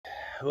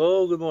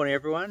Well, good morning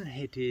everyone.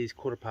 It is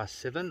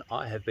 7:15.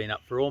 I have been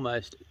up for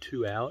almost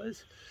 2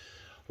 hours.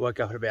 Woke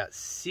up at about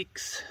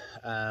 6.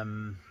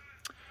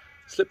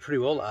 Slept pretty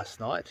well last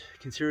night,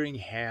 considering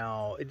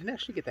how it didn't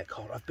actually get that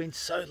cold. I've been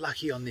so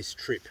lucky on this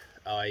trip.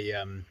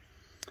 When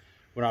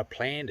I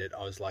planned it,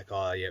 I was like,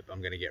 oh yep,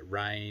 I'm going to get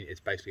rain. It's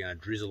basically going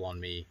to drizzle on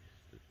me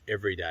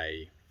every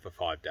day for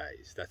 5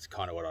 days. That's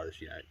kind of what I was,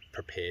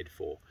 prepared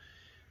for.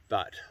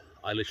 But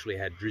I literally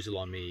had drizzle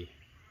on me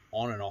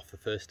on and off the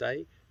first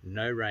day.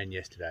 No rain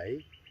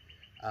yesterday.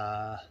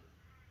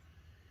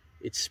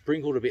 It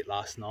sprinkled a bit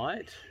last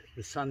night.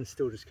 The sun's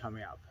still just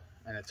coming up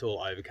and it's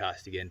all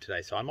overcast again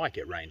today. So I might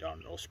get rained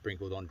on or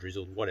sprinkled on,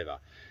 drizzled, whatever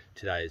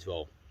today as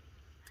well.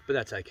 But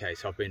that's okay.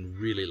 So I've been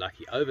really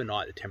lucky.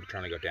 Overnight, the temperature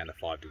only got down to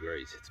 5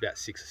 degrees. It's about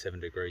 6 or 7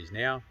 degrees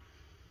now.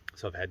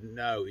 So I've had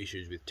no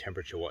issues with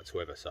temperature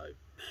whatsoever. So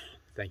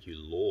thank you,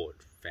 Lord.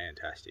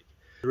 Fantastic.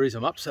 The reason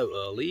I'm up so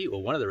early,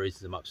 or one of the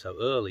reasons I'm up so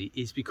early,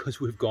 is because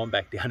we've gone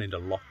back down into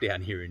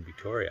lockdown here in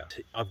Victoria.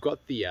 I've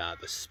got the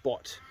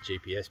Spot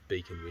GPS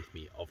beacon with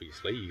me,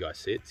 obviously. You guys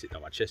see it sitting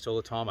on my chest all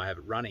the time. I have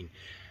it running.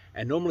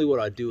 And normally what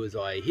I do is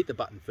I hit the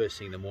button first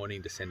thing in the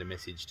morning to send a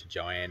message to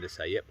Joanne to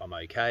say, yep, I'm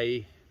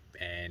okay.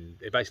 And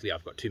basically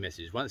I've got two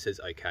messages. One that says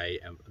okay,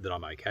 and that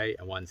I'm okay,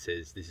 and one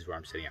says this is where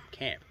I'm setting up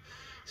camp.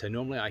 So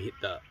normally I hit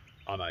the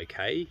I'm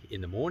okay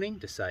in the morning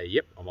to say,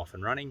 yep, I'm off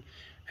and running.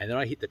 And then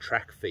I hit the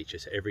track feature.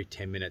 So every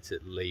 10 minutes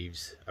it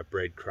leaves a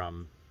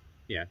breadcrumb,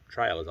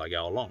 trail as I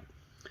go along.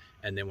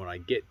 And then when I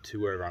get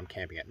to wherever I'm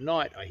camping at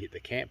night, I hit the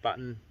camp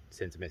button,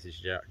 sends a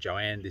message to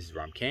Joanne, this is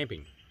where I'm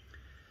camping.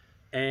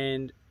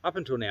 And up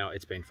until now,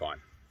 it's been fine.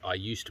 I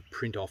used to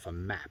print off a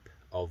map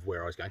of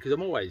where I was going, because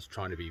I'm always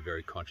trying to be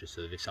very conscious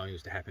of if something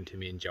was to happen to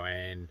me and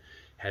Joanne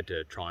had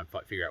to try and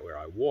figure out where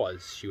I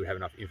was, she would have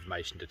enough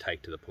information to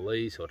take to the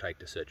police or take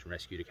to search and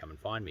rescue to come and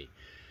find me.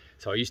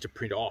 So I used to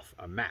print off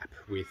a map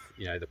with,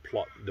 the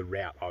plot, the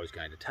route I was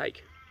going to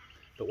take.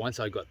 But once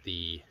I got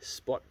the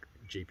Spot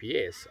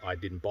GPS, I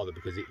didn't bother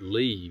because it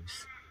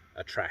leaves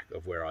a track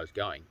of where I was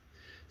going.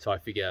 So I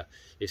figure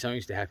if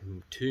something's to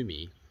happen to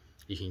me,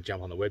 you can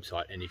jump on the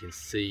website and you can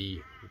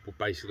see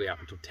basically up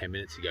until 10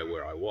 minutes ago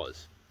where I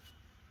was.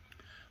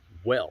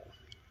 Well,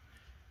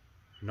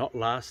 not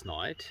last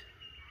night,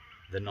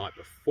 the night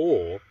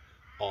before,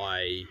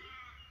 I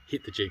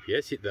hit the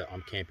GPS, hit the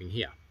I'm camping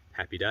here.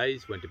 Happy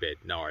days, went to bed.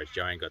 No worries,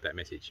 Joanne got that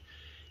message.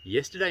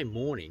 Yesterday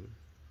morning,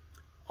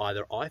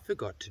 either I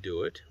forgot to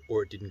do it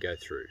or it didn't go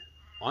through.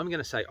 I'm going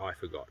to say I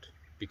forgot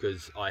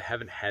because I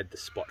haven't had the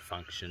Spot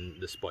function,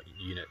 the Spot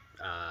unit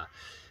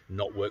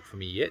not work for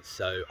me yet.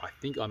 So I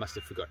think I must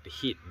have forgot to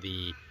hit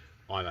the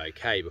I'm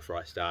okay before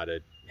I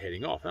started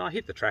heading off. And I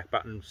hit the track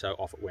button, so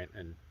off it went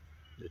and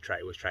the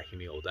track was tracking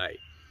me all day.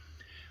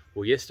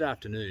 Well, yesterday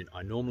afternoon,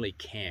 I normally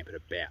camp at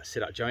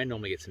about, Joanne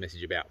normally gets a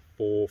message about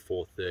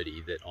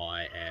 4:30 that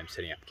I am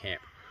setting up camp.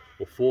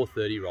 Well,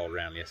 4:30 rolled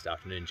around yesterday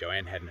afternoon.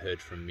 Joanne hadn't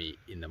heard from me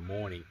in the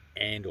morning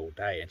and all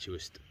day, and she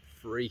was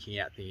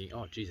freaking out thinking,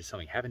 oh, Jesus,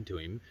 something happened to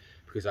him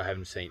because I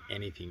haven't seen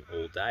anything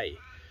all day.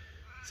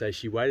 So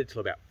she waited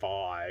till about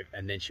 5,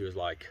 and then she was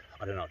like,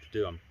 I don't know what to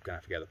do. I'm going to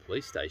have to go to the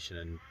police station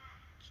and,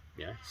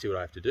 see what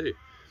I have to do.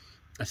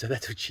 And so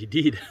that's what she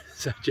did.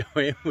 So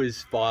Joanne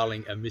was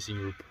filing a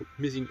missing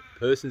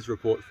persons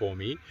report for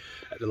me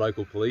at the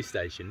local police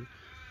station.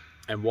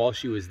 And while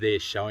she was there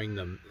showing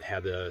them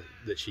how that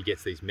she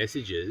gets these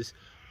messages,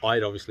 I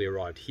had obviously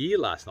arrived here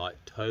last night,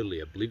 totally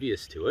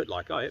oblivious to it.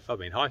 Like, oh, yep, I've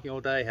been hiking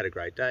all day, had a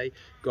great day,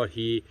 got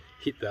here,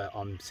 hit the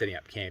I'm setting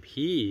up camp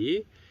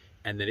here,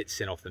 and then it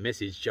sent off the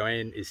message.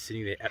 Joanne is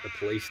sitting there at the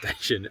police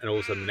station, and all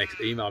of a sudden the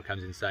next email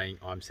comes in saying,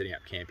 I'm setting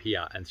up camp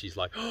here. And she's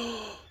like,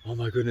 oh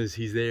my goodness,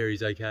 he's there,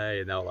 he's okay.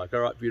 And they were like,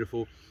 all right,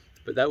 beautiful.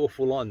 But they were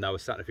full on. They were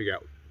starting to figure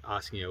out,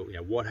 asking,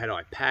 what had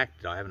I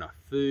packed? Did I have enough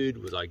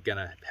food? Was I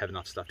gonna have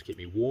enough stuff to keep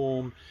me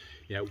warm?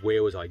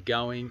 Where was I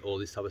going? All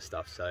this type of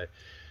stuff. So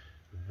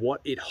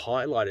what it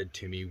highlighted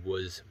to me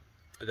was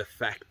the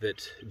fact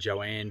that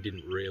Joanne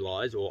didn't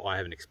realize, or I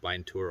haven't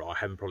explained to her, or I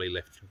haven't probably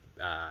left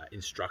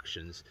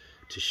instructions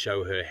to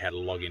show her how to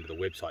log into the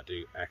website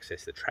to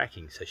access the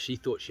tracking. So she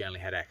thought she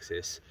only had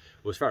access,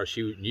 well, as far as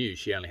she knew,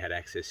 she only had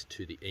access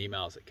to the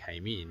emails that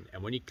came in.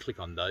 And when you click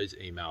on those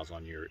emails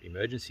on your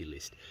emergency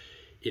list,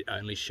 it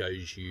only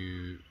shows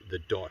you the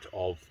dot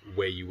of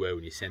where you were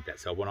when you sent that.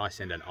 So when I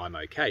send an I'm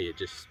okay, it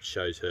just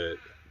shows her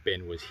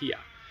Ben was here.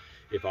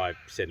 If I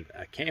send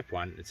a camp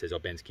one, it says, oh,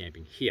 Ben's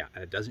camping here,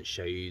 and it doesn't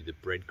show you the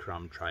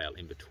breadcrumb trail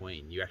in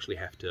between. You actually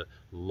have to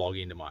log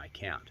into my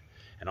account.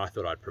 And I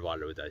thought I'd provide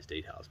her with those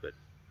details, but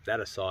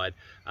that aside,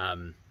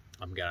 I'm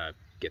gonna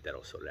get that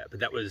all sorted out. But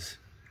that was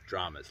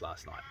dramas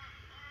last night.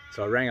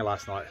 So I rang her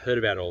last night, heard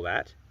about all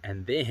that,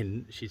 and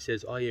then she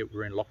says, oh yeah,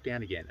 we're in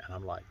lockdown again. And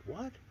I'm like,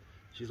 what?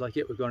 She's like,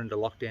 yeah, we've gone into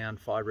lockdown,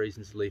 5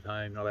 reasons to leave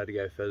home, not allowed to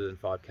go further than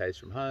 5 k's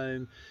from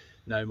home,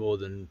 no more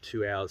than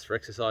 2 hours for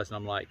exercise. And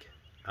I'm like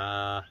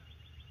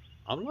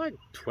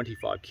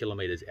 25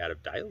 kilometers out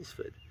of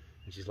Daylesford.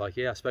 And she's like,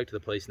 yeah, I spoke to the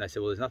police and they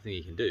said, well, there's nothing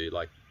he can do.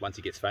 Like, once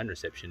he gets phone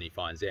reception, he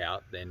finds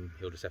out, then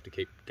he'll just have to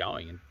keep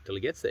going until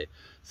he gets there.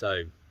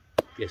 So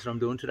guess what I'm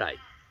doing today?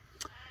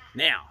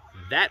 Now,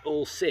 that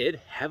all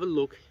said, have a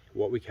look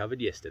what we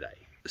covered yesterday.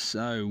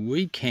 So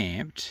we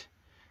camped,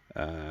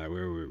 we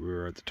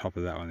were at the top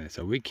of that one there.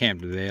 So we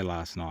camped there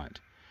last night.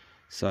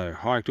 So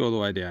hiked all the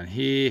way down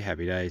here.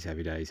 Happy days,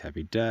 happy days,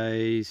 happy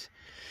days.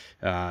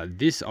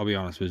 This, I'll be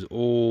honest, was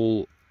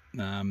all,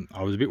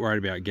 I was a bit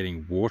worried about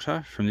getting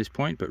water from this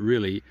point, but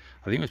really,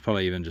 I think it was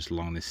probably even just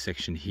along this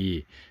section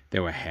here.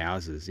 There were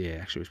houses. Yeah,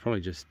 actually it was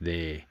probably just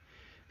there.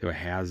 There were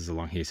houses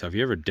along here. So if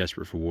you're ever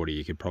desperate for water,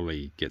 you could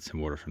probably get some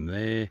water from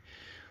there.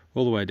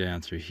 All the way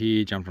down through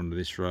here, jumped onto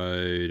this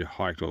road,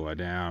 hiked all the way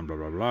down, blah,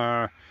 blah,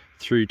 blah.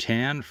 Through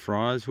town,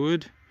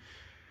 Friarswood.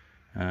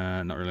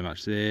 Not really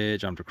much there.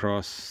 Jumped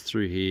across,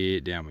 through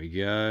here, down we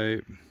go.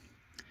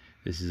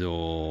 This is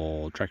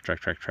all track.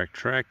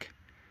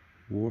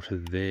 Water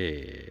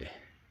there.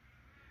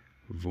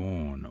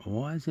 Vaughan.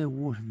 Why is there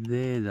water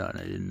there that I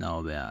didn't know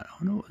about? I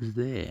wonder what was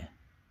there.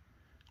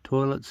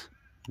 Toilets,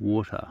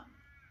 water.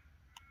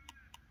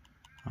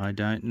 I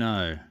don't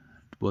know.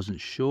 Wasn't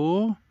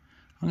sure.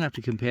 I'm going to have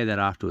to compare that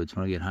afterwards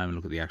when I get home and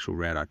look at the actual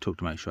route I took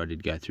to make sure I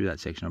did go through that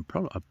section.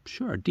 I'm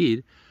sure I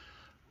did.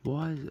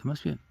 Why? It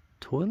must be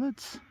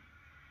toilets?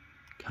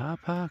 Car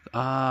park?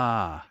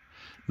 Ah,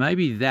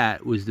 maybe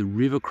that was the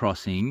river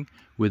crossing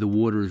where the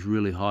water is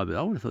really high, but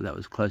I would have thought that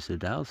was closer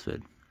to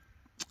Dalesford.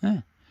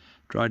 Yeah.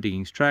 Dry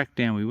diggings track,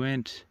 down we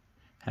went.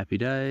 Happy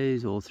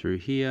days, all through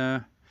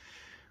here.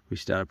 We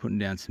started putting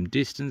down some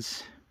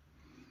distance.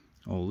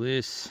 All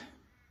this.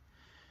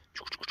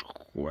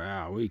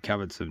 Wow, we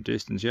covered some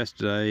distance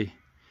yesterday.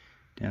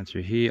 Down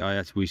through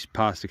here, we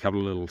passed a couple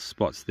of little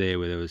spots there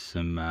where there was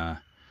some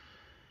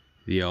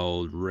the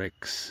old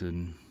wrecks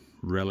and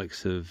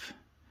relics of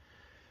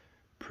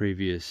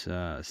previous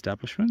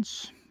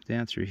establishments.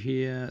 Down through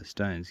here,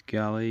 Stones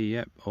Gully,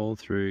 yep, all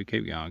through,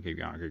 keep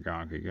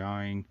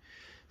going.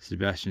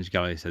 Sebastian's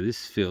Gully, so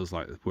this feels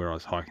like where I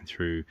was hiking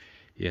through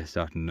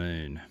yesterday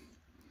afternoon.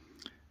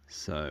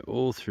 So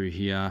all through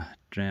here,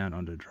 down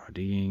onto dry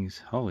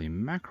diggings. Holy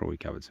mackerel, we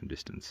covered some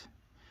distance.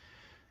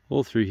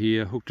 All through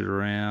here, hooked it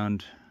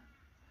around.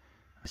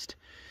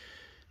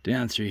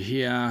 Down through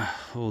here,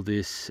 all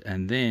this,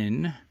 and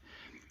then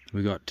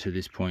we got to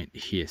this point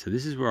here. So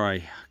this is where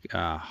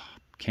I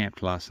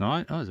camped last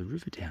night. Oh, there's a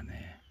river down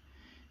there.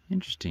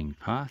 Interesting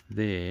path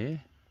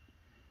there,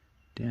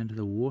 down to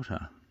the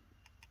water.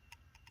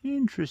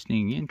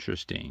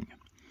 Interesting.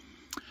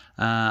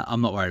 I'm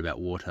not worried about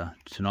water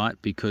tonight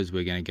because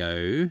we're going to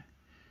go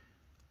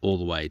all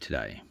the way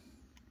today.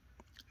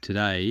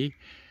 Today,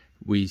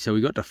 we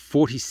got to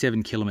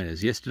 47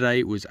 kilometres.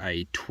 Yesterday was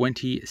a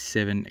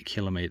 25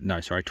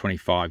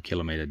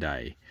 kilometre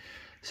day.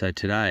 So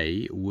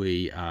today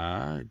we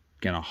are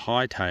going to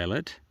hightail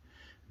it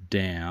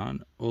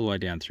down, all the way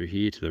down through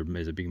here to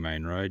there's a big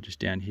main road just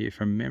down here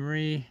from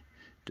memory.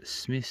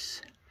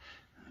 Dismiss.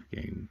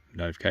 Getting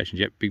notifications.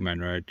 Yep, big main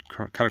road.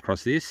 Cut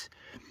across this.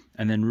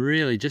 And then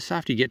really, just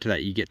after you get to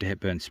that, you get to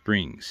Hepburn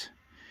Springs.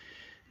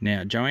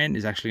 Now, Joanne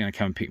is actually going to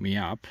come and pick me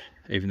up,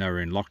 even though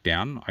we're in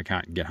lockdown. I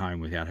can't get home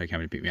without her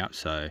coming to pick me up,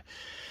 so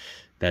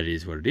that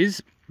is what it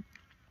is.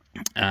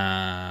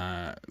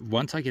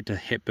 Once I get to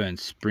Hepburn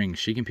Springs,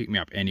 she can pick me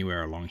up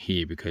anywhere along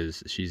here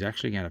because she's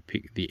actually going to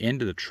pick, the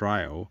end of the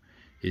trail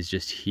is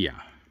just here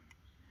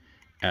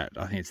at,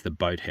 I think it's the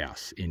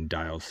boathouse in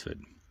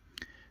Dalesford.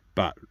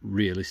 But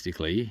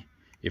realistically,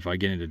 if I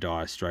get into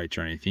dire straits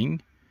or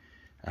anything,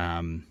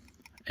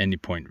 any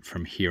point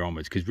from here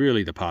onwards, because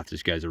really the path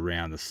just goes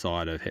around the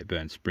side of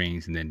Hepburn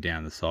Springs and then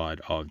down the side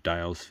of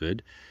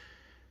Dalesford,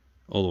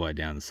 all the way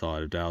down the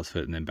side of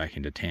Dalesford and then back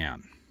into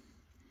town.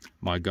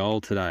 My goal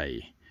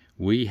today,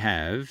 we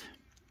have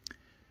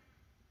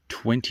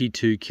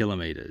 22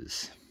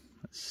 kilometres.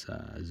 Let's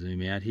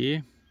zoom out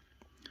here.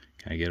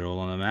 Can I get it all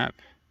on the map?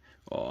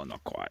 Oh,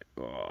 not quite.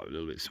 Oh, a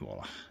little bit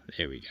smaller.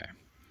 There we go.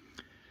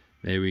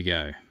 There we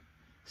go.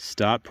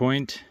 Start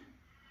point,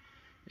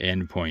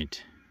 end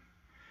point.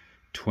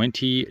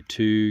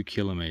 22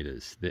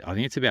 kilometres. I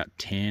think it's about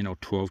 10 or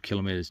 12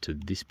 kilometres to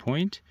this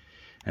point.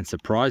 And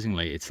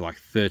surprisingly, it's like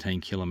 13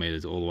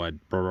 kilometres all the way,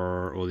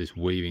 all this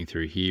weaving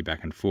through here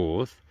back and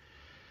forth.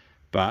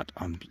 But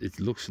it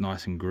looks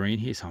nice and green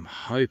here, so I'm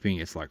hoping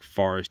it's like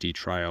foresty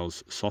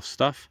trails, soft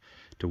stuff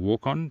to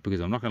walk on,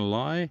 because I'm not going to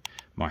lie,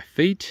 my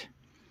feet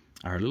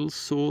are a little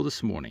sore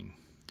this morning.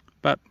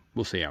 But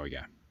we'll see how we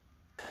go.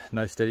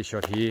 No steady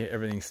shot here,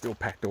 everything's still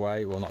packed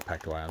away. Well, not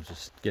packed away, I'm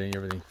just getting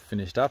everything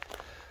finished up.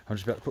 I'm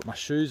just about to put my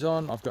shoes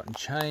on. I've gotten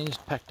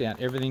changed, packed down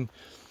everything.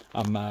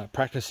 I'm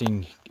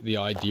practicing the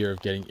idea of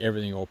getting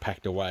everything all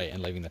packed away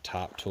and leaving the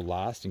tarp till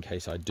last in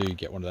case I do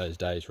get one of those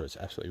days where it's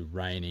absolutely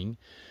raining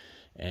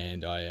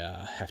and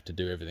I have to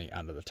do everything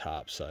under the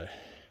tarp. So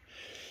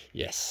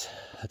yes,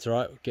 that's all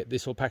right. We'll get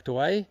this all packed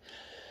away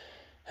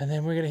and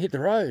then we're going to hit the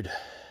road.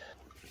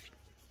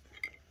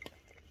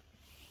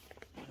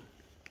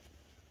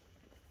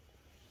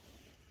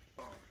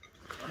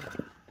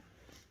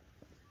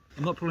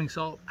 I'm not pulling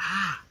salt.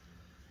 Ah,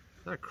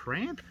 is that a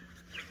cramp?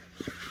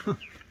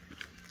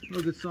 Not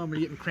a good sign when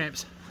you're getting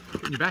cramps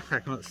in your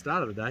backpack on at the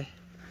start of the day.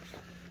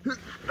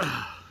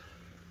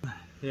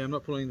 Yeah, I'm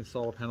not pulling the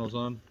solar panels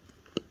on.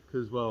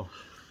 because, well,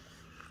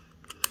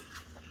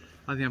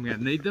 I think I'm going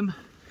to need them.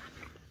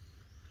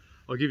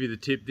 I'll give you the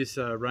tip, this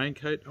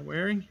raincoat I'm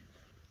wearing,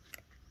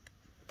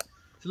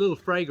 it's a little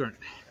fragrant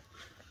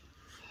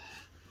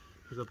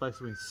because I've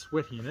basically been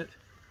sweating in it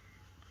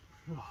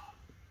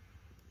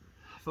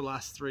for the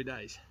last 3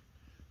 days,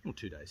 or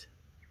 2 days.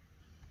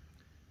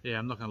 Yeah,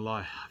 I'm not going to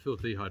lie, I feel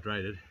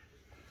dehydrated.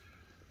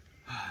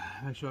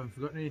 Make sure I haven't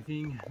forgotten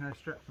anything. No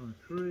straps on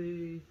the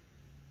tree,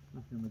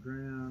 nothing on the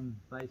ground,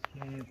 base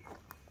camp,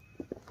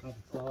 other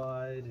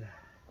side,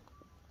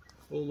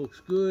 all looks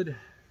good.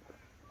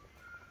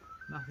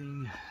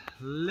 Nothing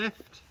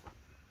left.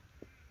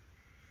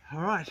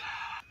 Alright,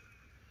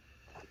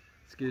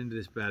 let's get into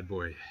this bad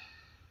boy.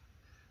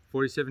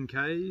 47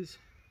 Ks,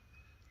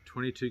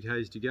 22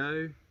 Ks to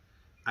go,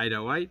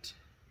 808.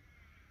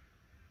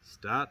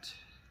 Start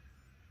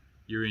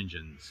your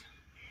engines.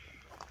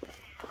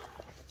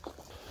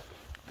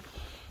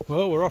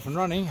 Well, we're off and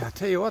running. I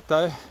tell you what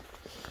though,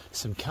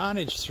 some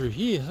carnage through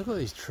here. Look at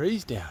these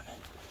trees down.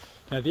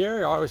 Now the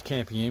area I was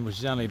camping in, which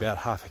is only about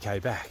half a K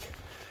back,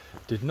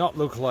 did not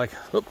look like,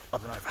 up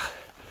and over,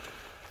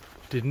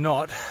 did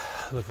not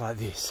look like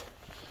this.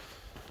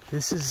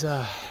 This is,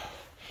 well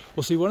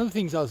see, one of the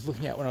things I was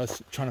looking at when I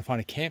was trying to find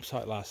a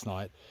campsite last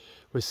night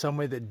was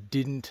somewhere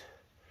that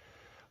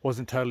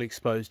wasn't totally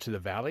exposed to the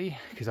valley,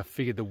 because I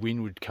figured the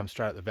wind would come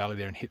straight up the valley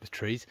there and hit the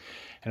trees.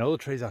 And all the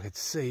trees I could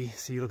see,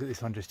 so you look at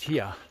this one just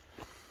here,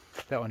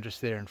 that one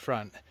just there in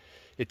front,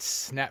 it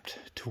snapped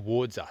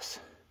towards us.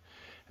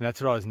 And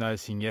that's what I was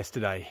noticing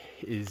yesterday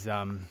is,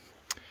 wow,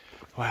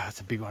 that's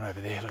a big one over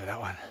there, look at that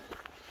one.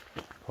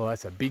 Well,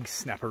 that's a big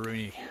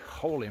snapperoonie,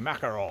 holy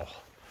mackerel.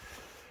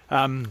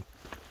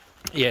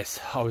 Yes,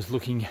 I was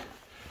looking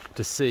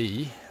to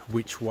see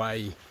which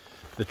way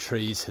the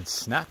trees had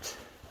snapped.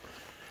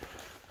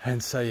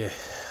 And so yeah,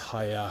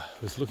 I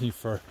was looking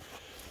for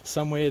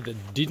somewhere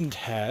that didn't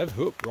have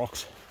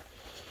rocks.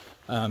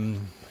 Well,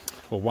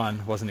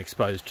 one, wasn't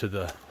exposed to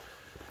the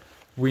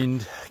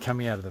wind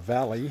coming out of the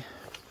valley,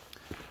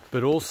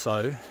 but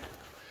also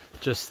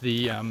just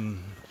the,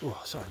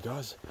 oh sorry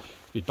guys,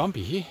 a bit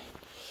bumpy here.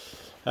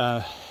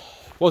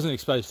 Wasn't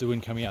exposed to the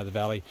wind coming out of the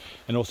valley,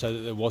 and also that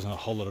there wasn't a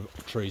whole lot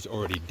of trees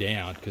already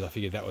down, because I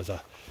figured that was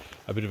a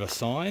bit of a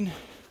sign.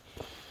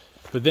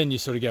 But then you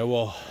sort of go,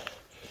 well,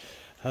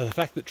 the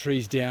fact that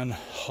trees down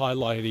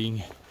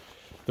highlighting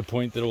the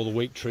point that all the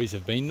weak trees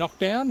have been knocked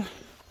down,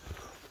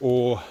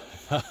 or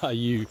are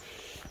you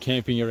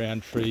camping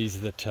around trees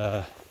that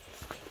are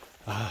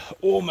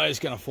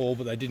almost going to fall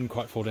but they didn't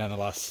quite fall down the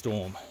last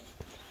storm?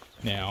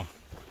 Now,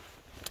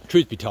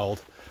 truth be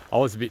told, I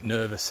was a bit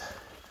nervous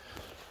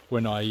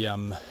when I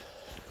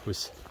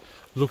was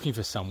looking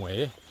for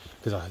somewhere,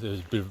 because it was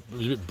a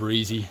bit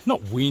breezy,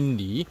 not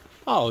windy.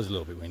 Oh, it was a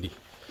little bit windy,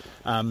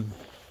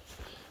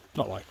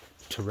 not like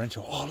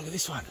torrential. Oh, look at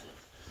this one,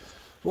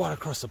 right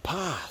across the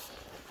path.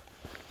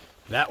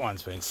 That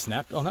one's been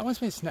snapped. Oh, that one's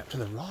been snapped to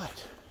the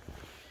right.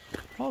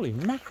 Holy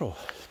mackerel,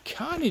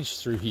 carnage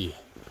through here.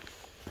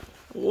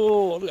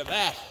 Oh, look at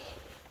that.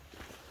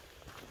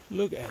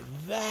 Look at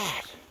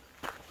that.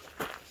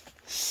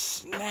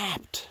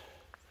 Snapped.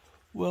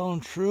 Well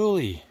and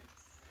truly.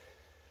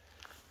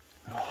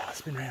 Oh,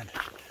 spin around.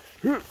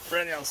 Around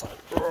the other side.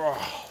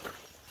 Oh,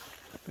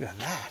 look at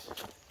that.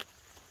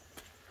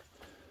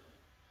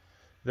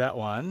 That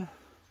one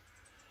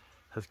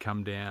has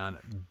come down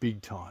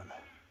big time.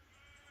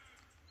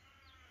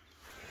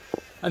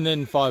 And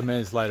then 5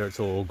 minutes later, it's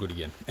all good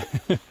again.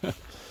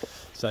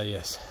 So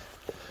yes.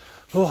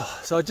 Oh,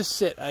 so I just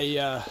set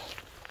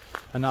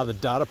another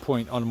data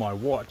point on my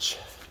watch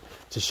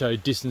to show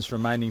distance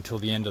remaining till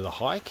the end of the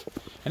hike,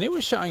 and it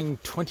was showing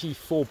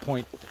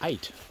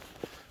 24.8,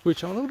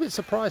 which I'm a little bit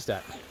surprised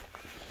at.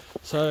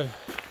 So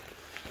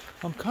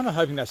I'm kind of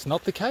hoping that's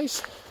not the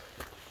case,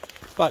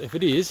 but if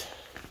it is,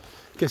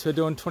 guess we're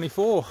doing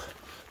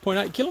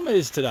 24.8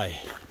 kilometers today.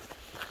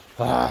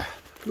 Ah,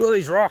 look at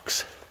these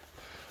rocks.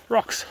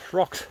 Rocks,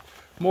 rocks,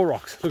 more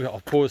rocks. Look at it,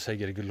 I'll pause so you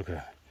get a good look at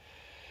it.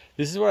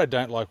 This is what I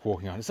don't like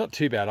walking on. It's not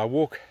too bad. I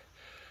walk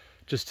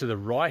just to the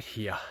right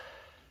here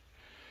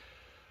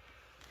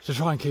to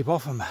try and keep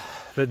off them.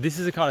 But this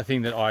is the kind of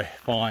thing that I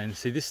find,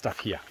 see this stuff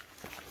here,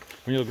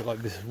 when you look at like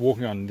this,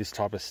 walking on this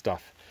type of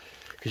stuff,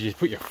 because you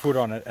put your foot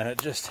on it and it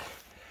just,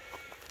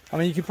 I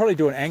mean, you can probably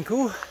do an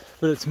ankle,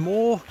 but it's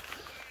more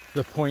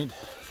the point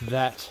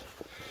that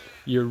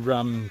you're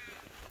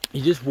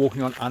just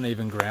walking on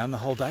uneven ground the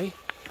whole day.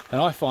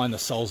 And I find the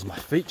soles of my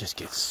feet just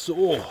get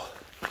sore.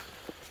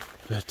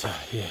 But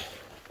yeah.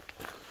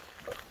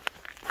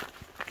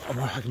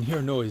 Oh, I can hear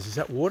a noise. Is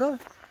that water?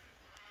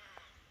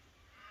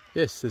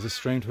 Yes, there's a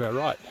stream to our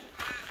right.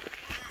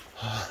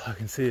 Oh, I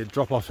can see it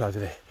drop off over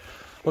there.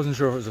 Wasn't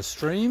sure if it was a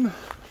stream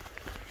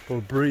or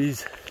a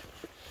breeze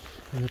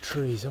in the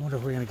trees. I wonder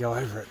if we're going to go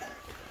over it.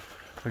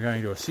 We're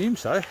going to assume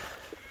so.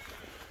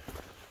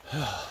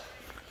 Oh,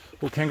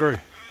 kangaroo.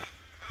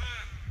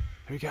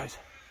 Here he goes.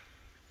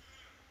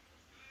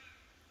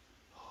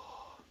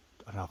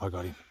 I don't know if I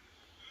got him.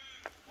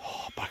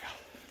 Oh, bugger.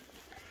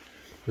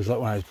 It was like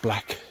one of those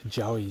black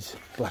joeys,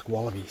 black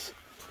wallabies.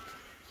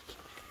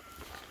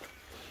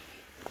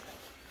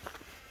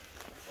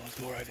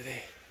 more over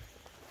there.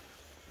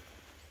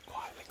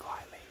 Quietly,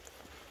 quietly.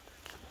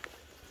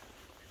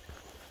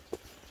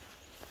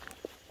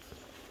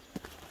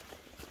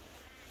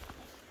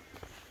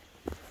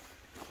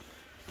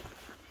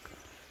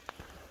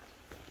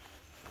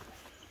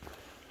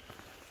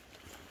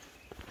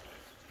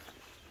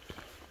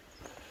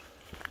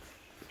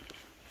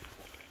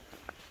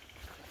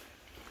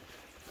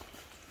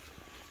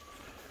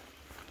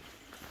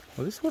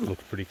 Well, this one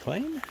looks pretty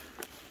clean.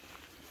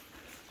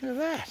 Look at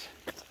that.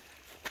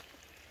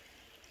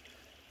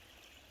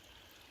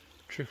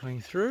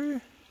 Trickling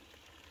through.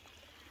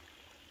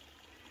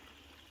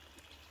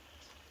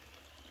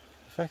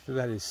 The fact that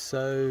that is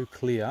so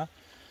clear,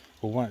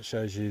 well, one, it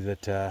shows you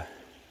that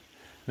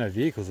no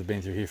vehicles have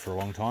been through here for a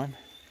long time.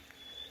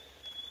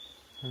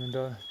 And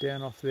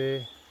down off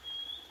there.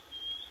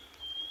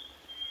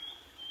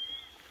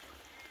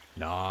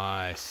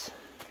 Nice.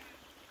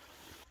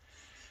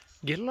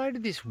 Get a load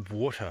of this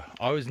water.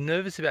 I was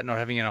nervous about not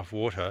having enough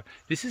water.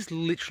 This is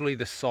literally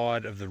the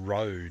side of the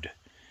road.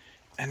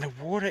 And the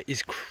water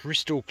is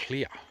crystal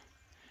clear.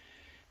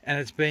 And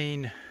it's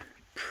been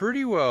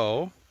pretty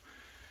well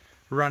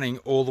running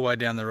all the way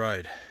down the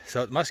road.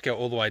 So it must go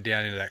all the way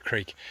down into that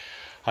creek.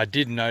 I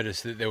did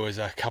notice that there was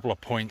a couple of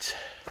points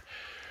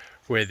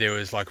where there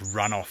was like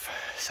runoff,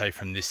 say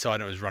from this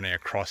side, it was running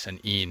across and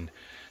in.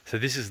 So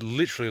this is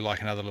literally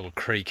like another little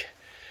creek.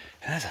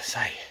 And as I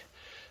say,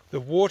 the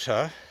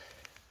water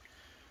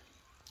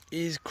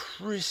is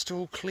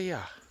crystal clear.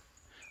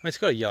 I mean, it's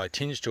got a yellow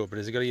tinge to it, but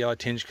has it got a yellow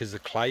tinge because the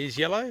clay is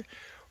yellow?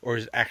 Or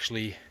is it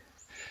actually,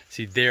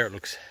 see there it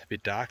looks a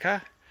bit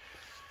darker.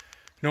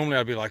 Normally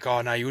I'd be like,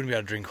 oh no, you wouldn't be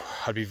able to drink.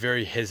 I'd be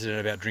very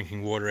hesitant about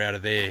drinking water out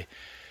of there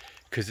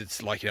because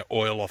it's like, you know,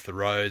 oil off the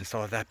road and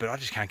stuff like that, but I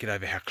just can't get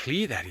over how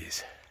clear that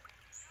is.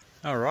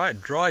 All right,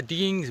 Dry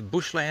Diggings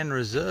Bushland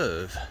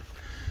Reserve.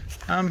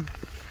 I've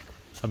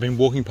been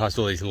walking past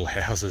all these little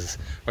houses.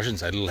 I shouldn't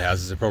say little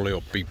houses, they're probably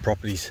all big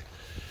properties.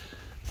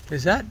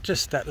 Is that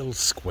just that little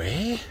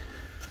square?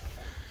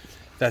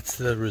 That's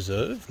the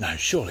reserve? No,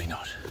 surely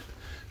not.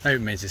 Maybe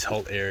it means this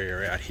whole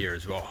area out here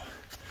as well.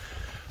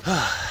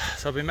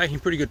 So I've been making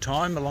pretty good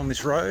time along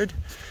this road.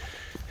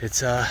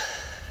 It's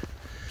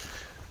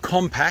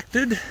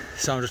compacted,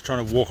 so I'm just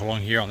trying to walk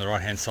along here on the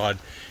right hand side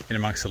in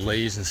amongst the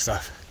leaves and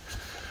stuff.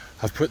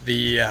 I've put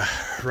the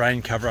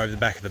rain cover over the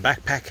back of the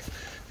backpack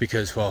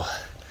because, well,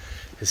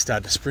 it's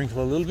started to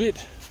sprinkle a little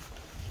bit.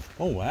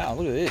 Oh wow,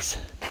 look at this.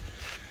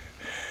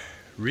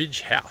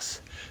 Ridge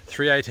House,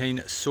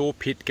 318 Saw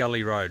Pit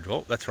Gully Road.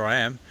 Well, that's where I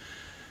am.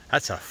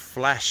 That's a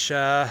flash,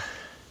 I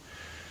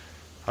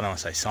don't want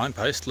to say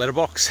signpost,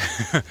 letterbox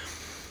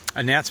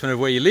announcement of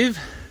where you live.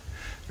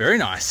 Very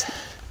nice.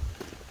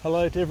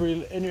 Hello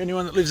to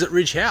anyone that lives at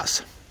Ridge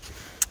House.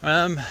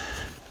 Yeah,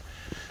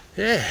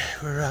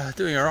 we're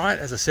doing all right.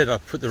 As I said, I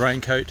put the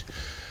rain cover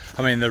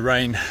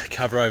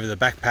over the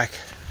backpack.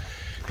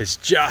 It's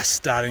just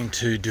starting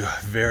to do a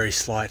very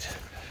slight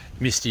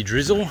misty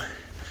drizzle.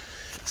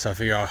 So I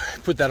figure I'll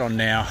put that on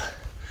now.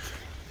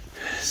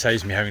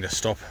 Saves me having to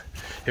stop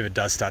if it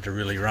does start to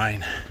really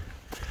rain.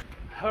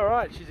 All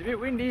right, she's a bit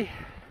windy,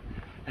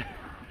 a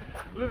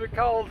little bit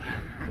cold.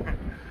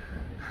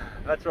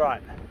 That's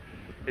right.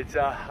 It's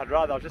I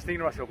was just thinking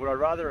to myself, would I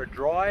rather a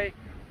dry,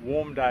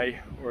 warm day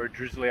or a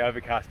drizzly,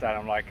 overcast day? And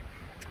I'm like,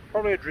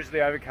 probably a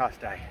drizzly,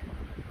 overcast day.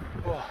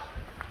 Oh,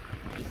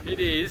 it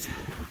is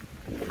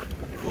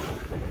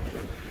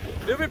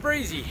a little bit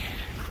breezy.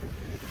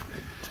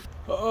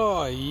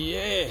 Oh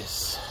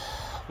yes.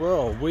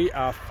 Well, we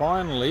are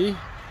finally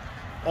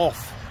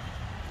off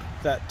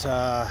that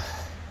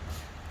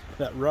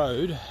that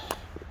road,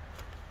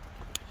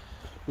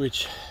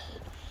 which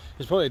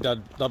is probably a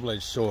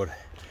double-edged sword.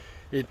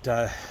 It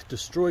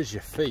destroys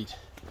your feet,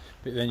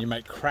 but then you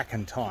make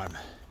cracking time.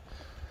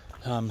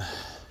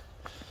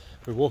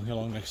 We're walking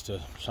along next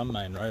to some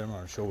main road. I'm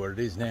not sure where it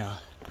is now,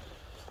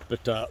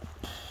 but I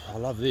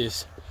love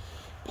this.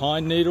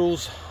 Pine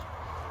needles,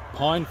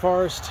 pine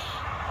forest,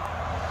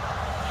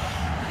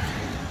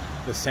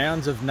 the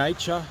sounds of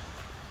nature.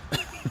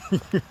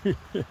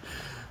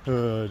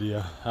 Oh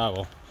dear. Oh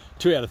well,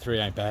 2 out of 3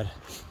 ain't bad.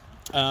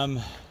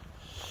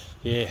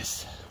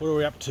 Yes, what are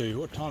we up to?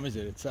 What time is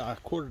it? It's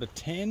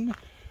 9:45.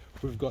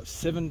 We've got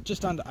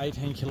just under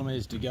 18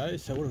 kilometers to go.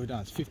 So what have we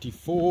done? It's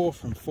 54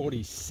 from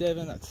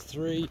 47. That's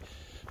 3,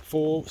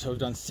 4. So we've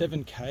done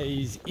 7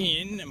 Ks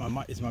in.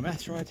 Is my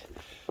maths right?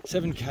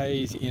 7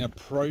 Ks in,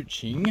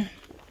 approaching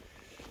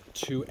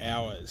 2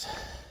 hours,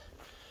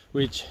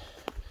 which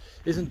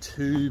isn't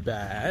too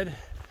bad.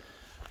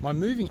 My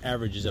moving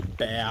average is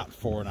about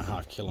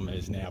 4.5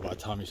 kilometers now by the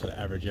time you sort of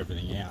average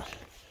everything out.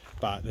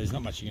 But there's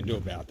not much you can do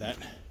about that.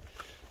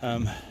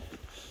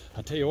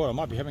 I'll tell you what, I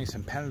might be having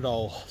some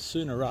Panadol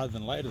sooner rather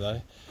than later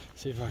though.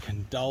 See if I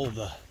can dull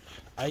the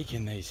ache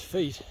in these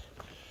feet.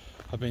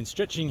 I've been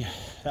stretching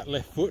that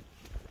left foot,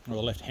 or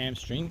the left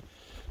hamstring,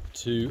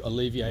 to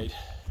alleviate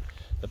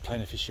the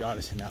plantar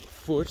fasciitis in that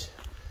foot,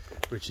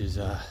 which is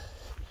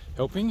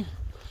helping.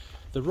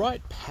 The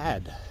right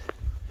pad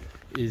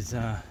is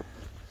a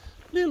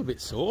little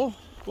bit sore.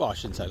 well, I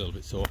shouldn't say a little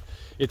bit sore,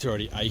 it's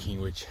already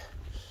aching, which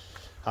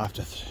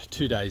after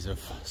 2 days of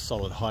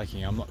solid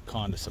hiking, I'm not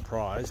kind of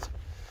surprised.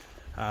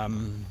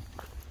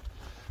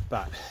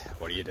 But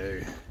what do you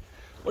do?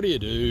 What do you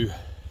do?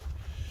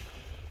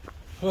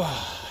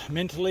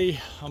 Mentally,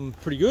 I'm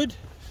pretty good.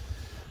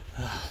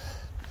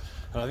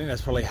 But I think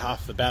that's probably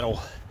half the battle.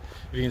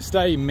 If you can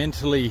stay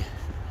mentally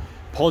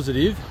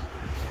positive,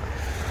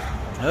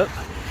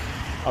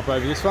 up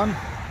over this one.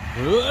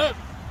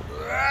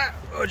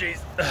 Oh jeez.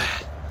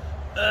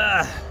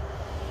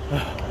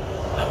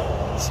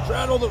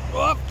 Straddle the,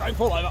 don't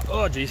fall over.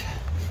 Oh jeez.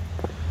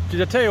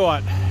 Geez, I tell you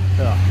what,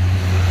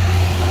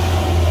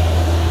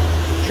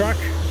 truck.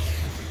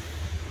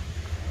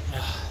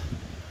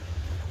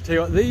 Tell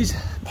you what, these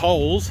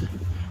poles,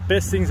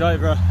 best things I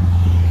ever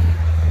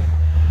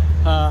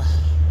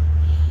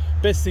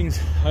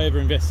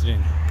invested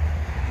in.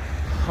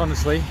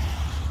 Honestly,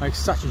 makes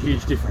such a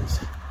huge difference.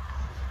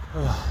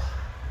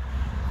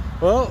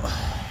 Well,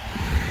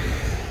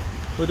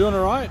 we're doing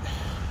all right.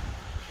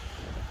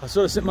 I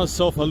sort of set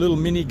myself a little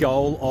mini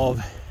goal of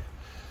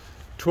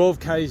 12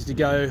 Ks to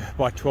go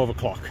by 12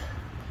 o'clock.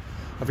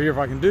 I figure if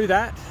I can do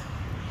that,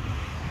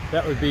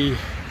 that would be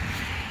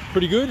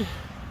pretty good.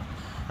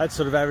 That's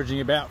sort of averaging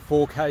about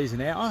 4 Ks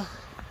an hour.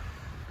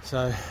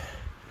 So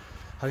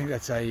I think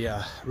that's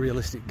a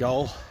realistic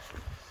goal.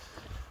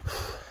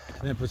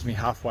 And then it puts me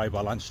halfway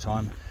by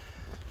lunchtime,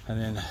 and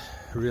then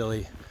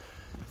really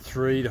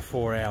 3 to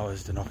 4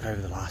 hours to knock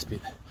over the last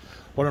bit.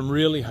 What I'm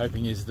really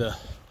hoping is the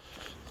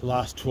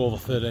last 12 or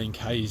 13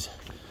 Ks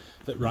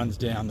that runs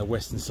down the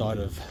western side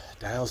of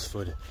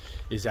Daylesford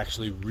is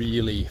actually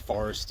really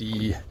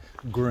foresty,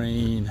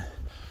 green,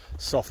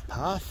 soft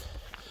path.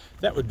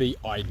 That would be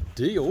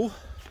ideal.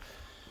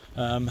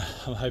 I'm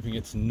hoping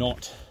it's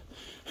not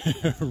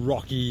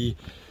rocky,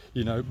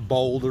 you know,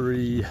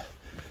 bouldery,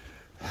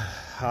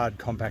 hard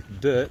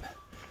compact dirt.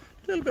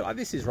 A little bit like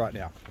this is right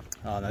now.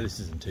 Oh no, this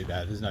isn't too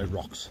bad. There's no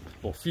rocks,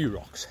 or few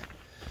rocks.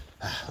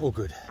 All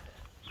good.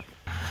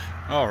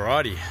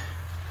 Alrighty,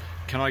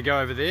 can I go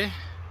over there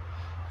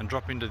and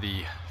drop into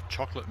the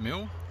chocolate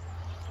mill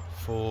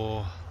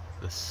for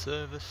the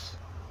service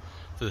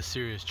for the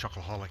serious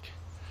chocoholic?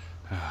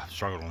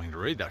 Struggling to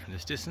read that from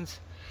this distance.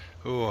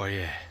 Oh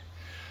yeah.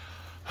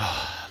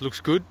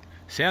 Looks good,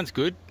 sounds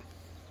good.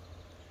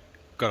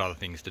 Got other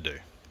things to do.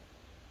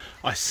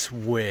 I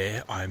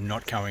swear I'm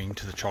not going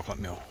to the chocolate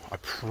mill. I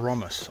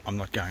promise I'm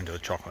not going to the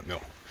chocolate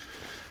mill.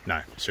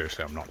 No,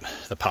 seriously, I'm not.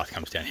 The path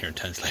comes down here and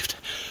turns left.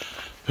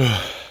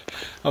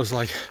 I was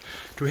like,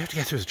 do we have to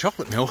go through the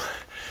chocolate mill?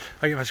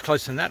 I get much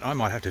closer than that, I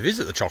might have to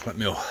visit the chocolate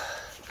mill.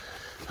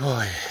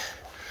 Oh yeah,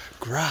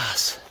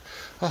 grass.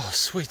 Oh,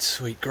 sweet,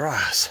 sweet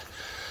grass.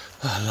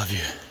 Oh, I love you.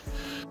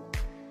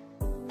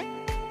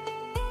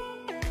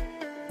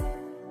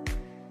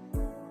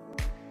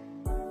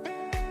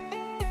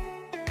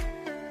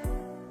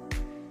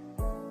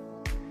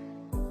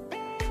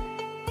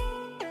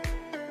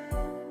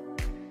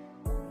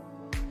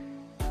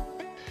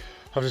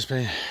 I've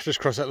just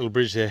crossed that little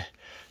bridge there,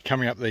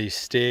 coming up these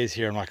stairs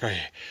here. I'm like, oh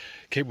yeah,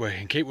 keep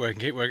working, keep working,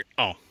 keep working.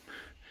 Oh,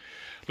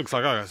 looks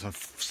like I got some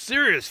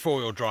serious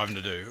four-wheel driving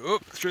to do.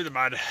 Oop, through the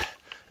mud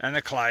and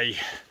the clay.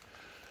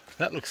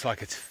 That looks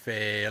like it's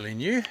fairly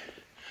new.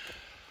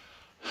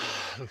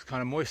 Looks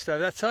kind of moist over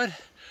that side.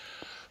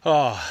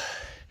 Oh,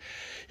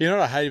 you know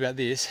what I hate about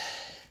this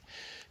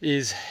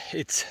is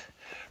it's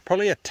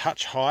probably a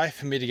touch high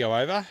for me to go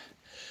over,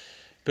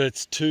 but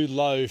it's too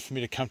low for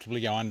me to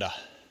comfortably go under.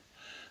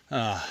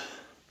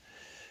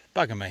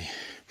 Bugger me.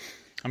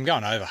 I'm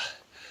going over.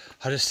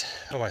 Oh wait a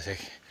sec.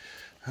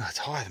 Oh, it's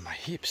higher than my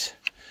hips.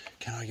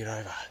 Can I get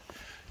over?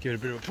 Give it a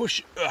bit of a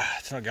push.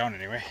 It's not going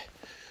anywhere.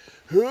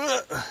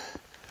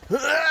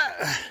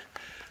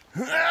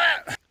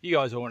 You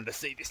guys all wanted to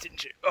see this,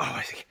 didn't you? Oh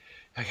wait a sec.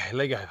 Okay,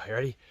 leg over. You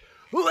ready?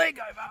 Leg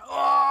over.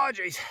 Oh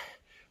jeez.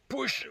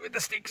 Push with the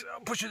sticks.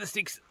 Push with the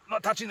sticks.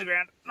 Not touching the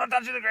ground. Not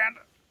touching the ground.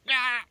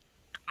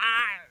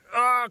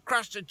 Oh,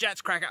 crushed a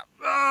Jats cracker.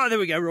 Oh, there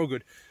we go. We're all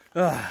good.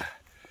 I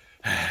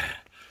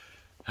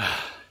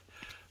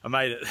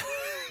made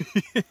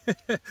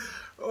it.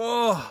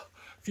 Oh,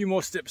 a few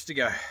more steps to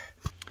go.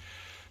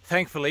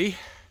 Thankfully,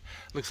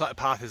 looks like the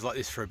path is like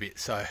this for a bit,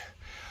 so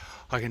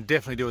I can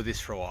definitely do with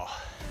this for a while.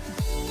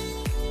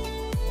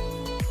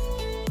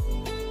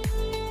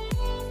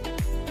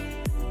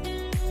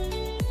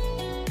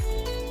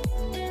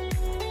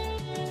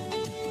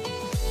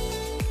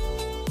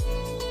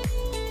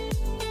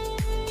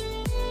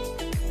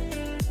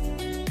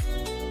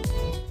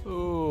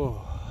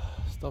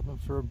 Stopping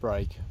for a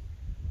break.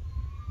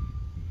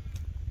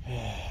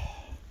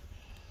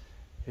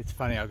 It's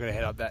funny, I've got to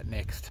head up that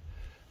next.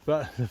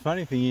 But the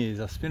funny thing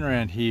is, I spin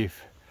around here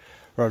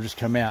where I've just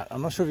come out.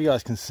 I'm not sure if you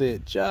guys can see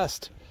it.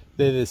 Just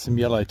there, there's some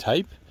yellow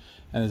tape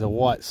and there's a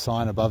white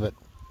sign above it.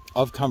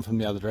 I've come from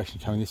the other direction,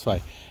 coming this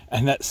way,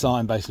 and that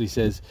sign basically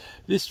says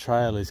this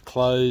trail is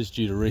closed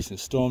due to recent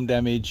storm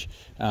damage,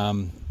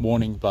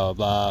 warning, blah blah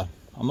blah.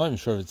 I'm not even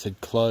sure if it said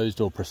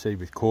closed or proceed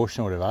with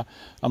caution or whatever.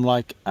 I'm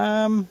like,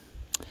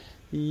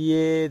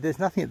 Yeah, there's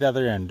nothing at the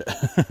other end.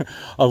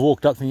 I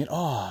walked up thinking,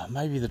 oh,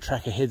 maybe the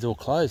track ahead's all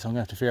closed. I'm going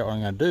to have to figure out what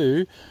I'm going to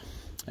do.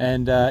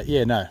 And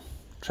yeah, no,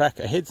 track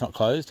ahead's not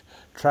closed.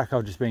 Track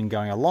I've just been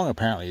going along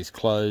apparently is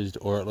closed,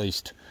 or at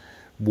least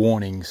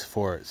warnings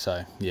for it.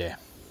 So yeah.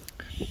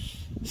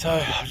 So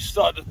I've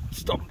decided to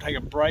stop and take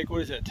a break.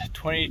 What is it?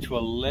 20 to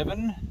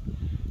 11.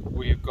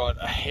 We've got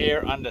a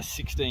hair under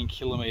 16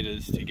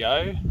 kilometers to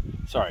go.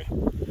 Sorry,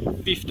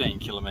 15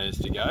 kilometers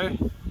to go.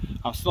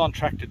 I'm still on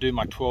track to do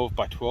my 12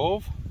 by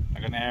 12.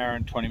 I've got an hour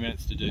and 20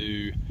 minutes to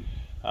do,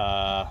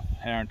 hour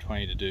and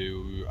 20 to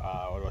do,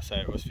 what do I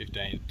say, it was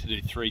 15, to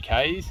do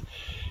 3Ks.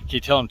 Can you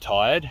tell I'm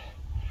tired?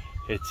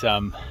 It's,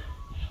 I'm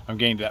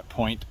getting to that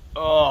point,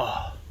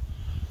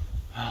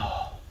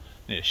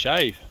 need a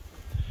shave.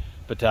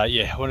 But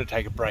yeah, I want to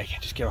take a break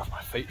and just get off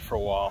my feet for a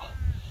while.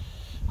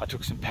 I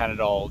took some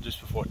Panadol just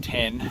before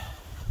 10. What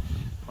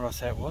did I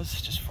say it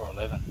was? Just before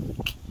 11.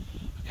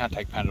 I can't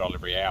take Panadol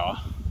every hour.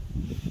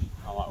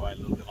 I might wait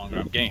a little bit longer.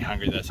 I'm getting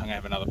hungry though, so I'm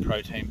going to have another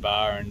protein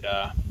bar and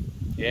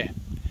yeah,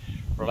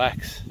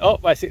 relax. Oh,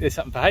 I see there's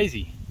something for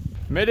Hazy.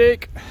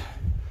 Medic!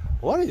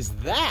 What is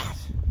that?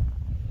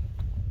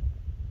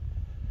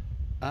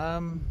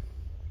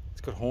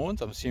 It's got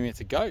horns. I'm assuming it's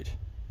a goat.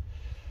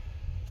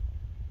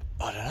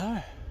 I don't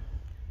know.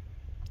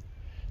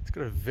 It's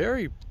got a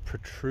very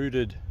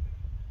protruded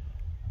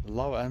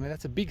lower, I mean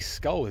that's a big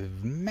skull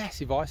with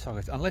massive eye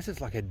sockets, unless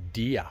it's like a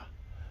deer.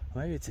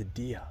 Maybe it's a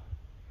deer.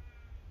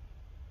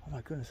 Oh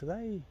my goodness, are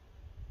they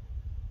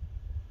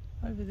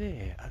over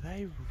there? Are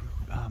they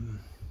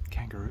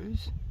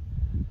kangaroos?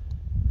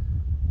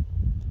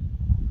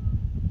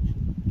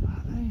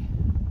 Are they?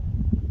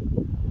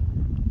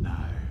 No.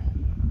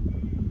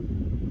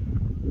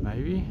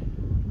 Maybe?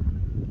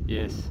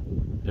 Yes.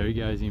 There he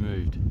goes, he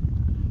moved.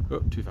 Oh,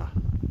 too far.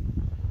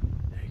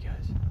 There he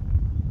goes.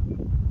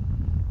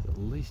 There's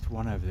at least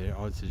one over there.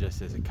 I would suggest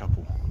there's a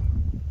couple.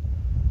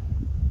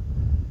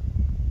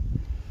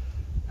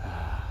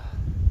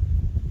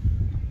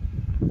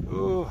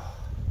 Oh.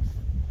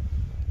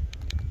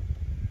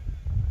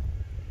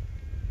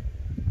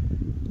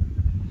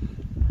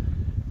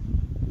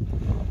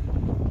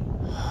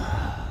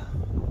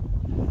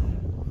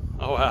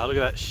 Oh wow, look at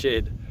that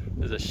shed.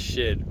 There's a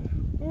shed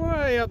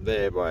way up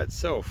there by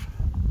itself.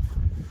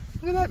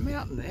 Look at that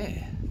mountain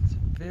there.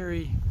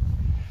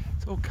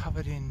 It's all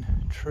covered in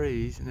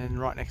trees, and then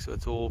right next to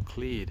it's all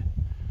cleared.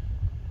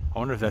 I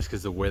wonder if that's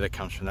because the weather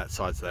comes from that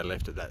side, so they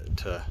left it that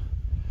to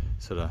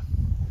sort of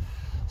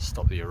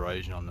stop the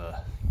erosion on the,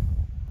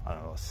 I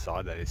don't know what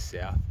side that is,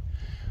 south.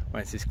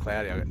 When it's this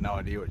cloudy, I've got no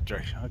idea what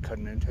direction. I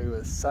couldn't even tell you where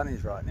the sun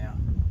is right now.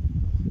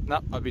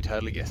 Nope, I'd be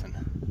totally guessing.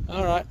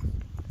 All right,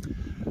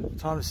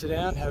 time to sit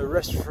down, have a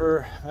rest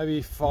for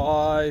maybe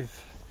 5-10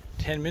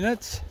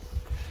 minutes,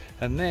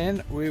 and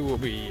then we will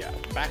be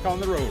back on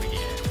the road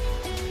again.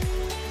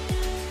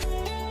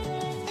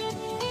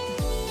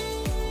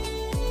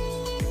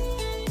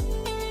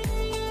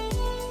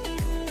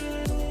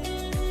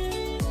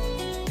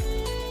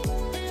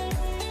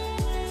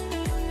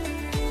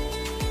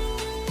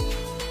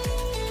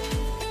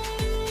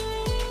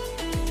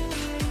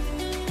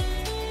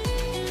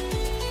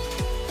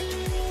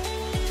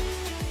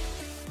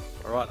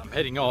 Alright, I'm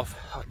heading off.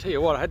 I'll tell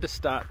you what, I had to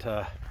start,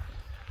 I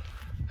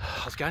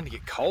was going to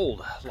get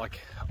cold. Like,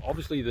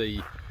 obviously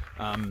the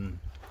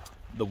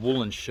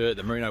woolen shirt,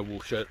 the merino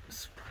wool shirt,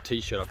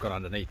 t-shirt I've got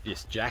underneath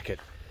this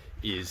jacket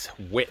is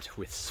wet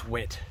with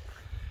sweat.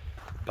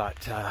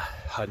 But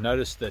I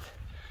noticed that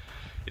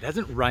it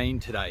hasn't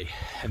rained today,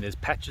 and there's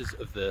patches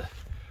of the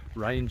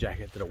rain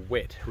jacket that are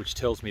wet, which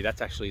tells me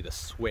that's actually the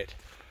sweat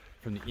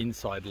from the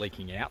inside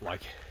leaking out,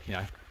 like, you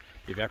know,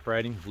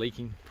 evaporating,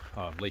 leaking.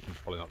 Oh, leaking's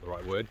probably not the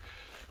right word,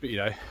 but you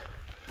know,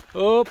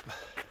 oh,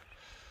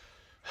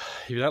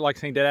 if you don't like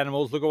seeing dead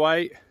animals, look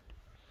away.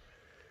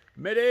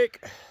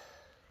 Medic!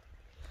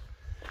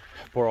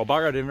 Poor old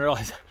bugger, I didn't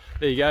realise.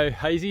 There you go,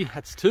 Hazy,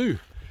 that's two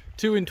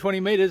in 20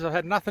 metres. I've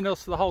had nothing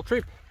else for the whole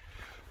trip.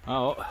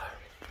 Oh,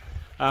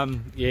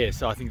 yeah,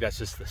 so I think that's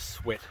just the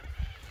sweat,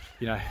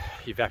 you know,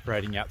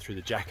 evaporating out through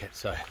the jacket,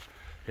 so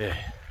yeah.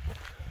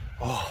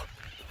 Oh,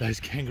 those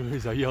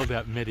kangaroos, I yelled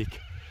out medic.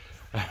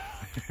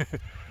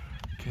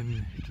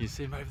 Can you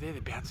see them over there?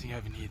 They're bouncing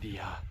over near the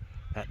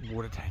that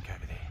water tank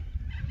over there.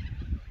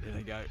 There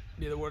they go,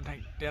 near the water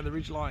tank, down the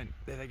ridge line.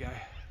 There they go.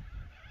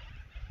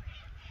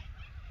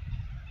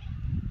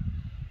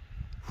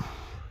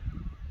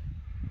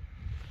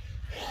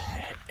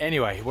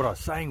 Anyway, what I was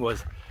saying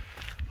was,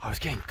 I was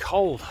getting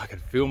cold. I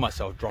could feel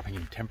myself dropping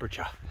in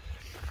temperature,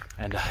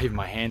 and even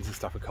my hands and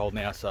stuff are cold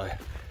now. So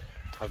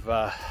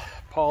I've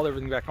piled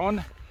everything back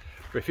on.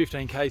 We're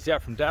 15 k's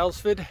out from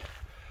Dalesford.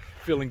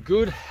 Feeling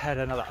good, had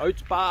another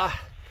oats bar,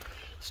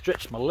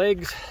 stretched my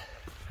legs,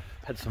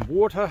 had some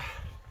water,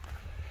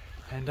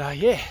 and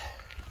yeah,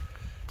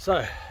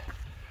 so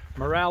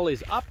morale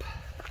is up,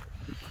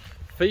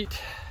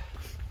 feet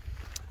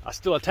are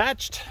still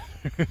attached.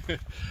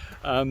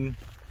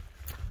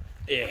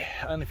 Yeah,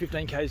 only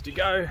 15 k's to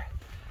go,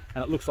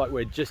 and it looks like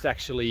we're just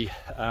actually,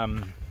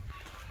 oh,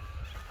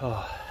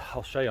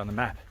 I'll show you on the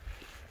map,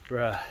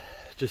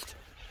 just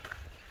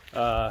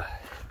I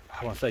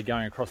want to say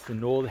going across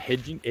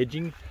the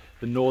edging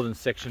the northern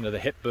section of the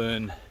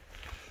Hepburn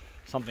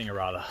something or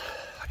other.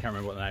 I can't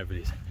remember what the name of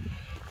it is,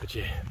 but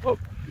yeah. Oh,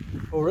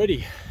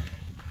 already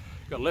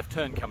got a left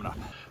turn coming up.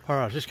 All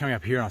right, I was just coming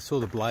up here and I saw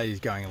the blaze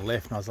going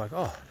left, and I was like,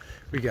 oh,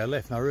 we go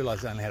left, and I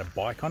realised I only had a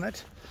bike on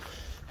it.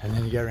 And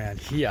then you go around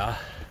here,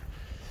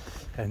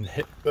 and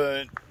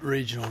Hepburn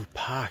Regional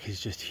Park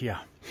is just here.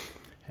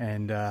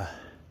 And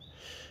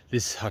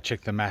this, I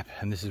checked the map,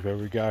 and this is where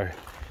we go.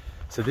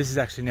 So this is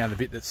actually now the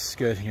bit that's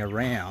skirting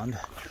around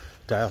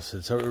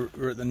Dalesford. So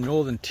we're at the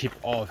northern tip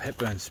of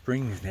Hepburn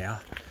Springs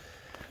now.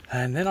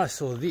 And then I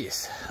saw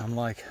this. I'm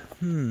like,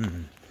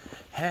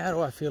 how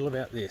do I feel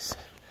about this?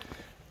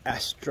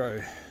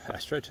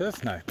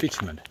 AstroTurf? No,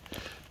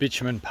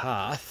 bitumen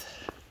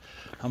path.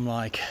 I'm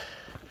like,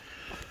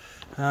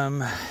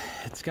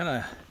 it's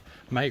gonna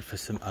make for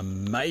some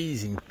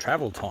amazing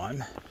travel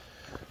time,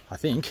 I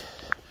think,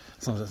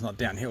 as long as it's not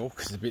downhill,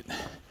 because it's a bit,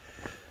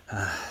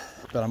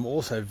 but I'm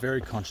also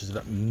very conscious of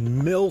it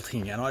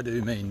melting, and I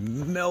do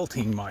mean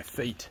melting my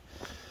feet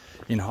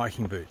in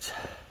hiking boots.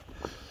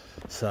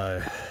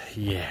 So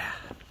yeah,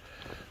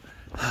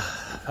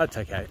 that's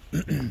okay.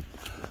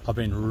 I've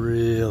been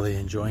really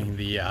enjoying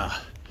the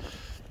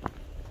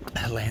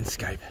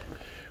landscape.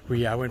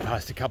 We went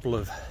past a couple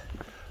of,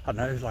 I don't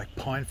know, like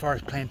pine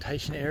forest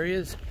plantation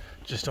areas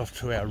just off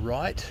to our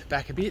right,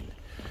 back a bit,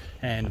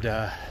 and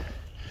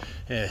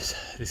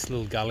yes, this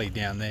little gully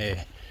down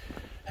there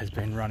has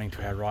been running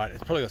to our right.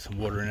 It's probably got some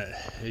water in it.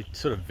 It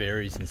sort of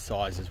varies in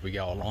size as we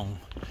go along,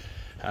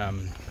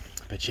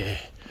 but yeah,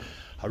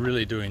 I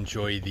really do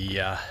enjoy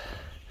the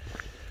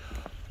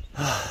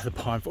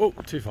pine. Oh,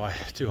 too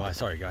high.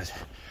 Sorry, guys.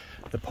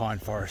 The pine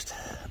forest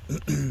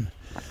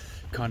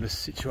kind of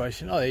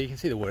situation. Oh, you can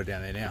see the water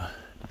down there now.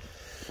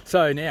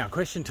 So now,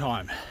 question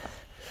time.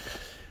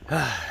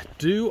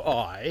 Do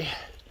I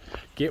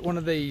get one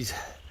of these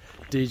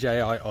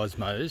DJI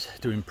Osmos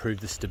to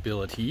improve the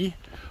stability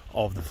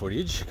of the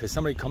footage? Because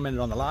somebody commented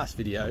on the last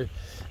video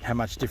how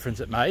much difference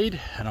it made,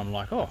 and I'm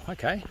like, oh,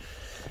 okay.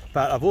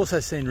 But I've also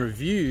seen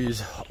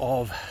reviews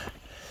of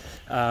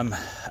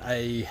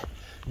a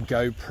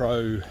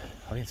GoPro,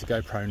 I think it's a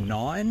GoPro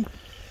 9,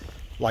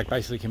 like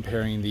basically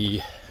comparing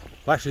the,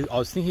 well, actually I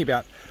was thinking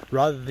about,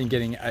 rather than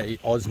getting a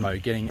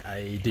Osmo, getting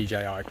a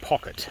DJI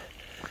Pocket,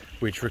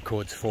 which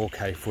records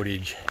 4K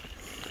footage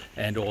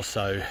and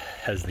also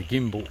has the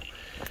gimbal.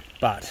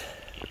 But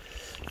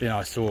then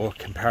I saw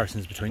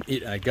comparisons between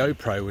it and a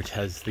GoPro, which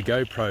has, the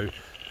GoPro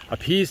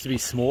appears to be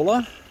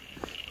smaller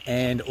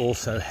and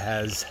also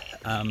has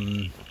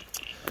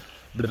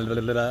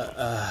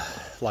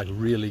like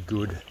really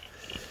good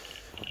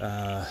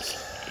I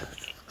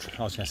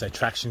was going to say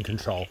traction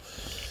control,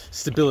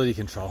 stability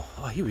control.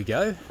 Oh, here we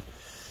go.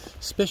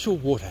 Special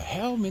water,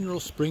 how mineral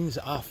springs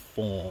are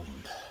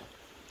formed.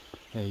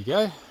 There you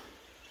go. I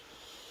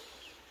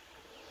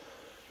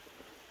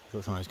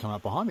thought someone was coming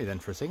up behind me then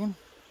for a second.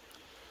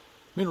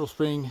 Mineral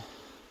spring,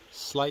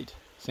 slate,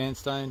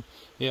 sandstone.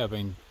 Yeah, I've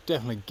been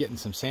definitely getting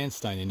some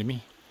sandstone into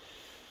me.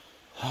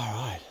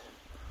 Alright.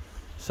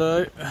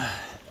 So, I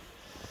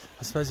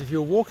suppose if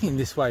you're walking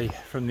this way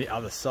from the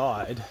other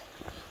side,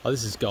 oh,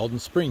 this is Golden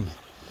Spring.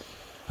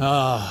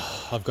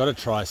 Ah, I've got to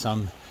try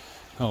some.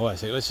 Oh, wait a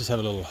second, let's just have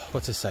a little,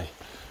 what's this say?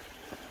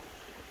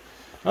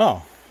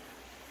 Oh,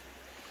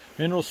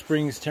 mineral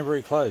springs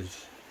temporarily closed.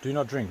 Do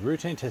not drink.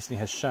 Routine testing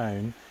has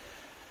shown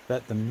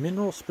that the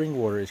mineral spring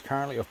water is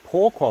currently of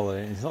poor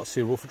quality and is not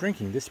suitable for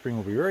drinking. This spring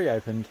will be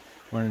reopened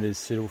when it is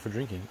suitable for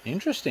drinking.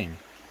 Interesting.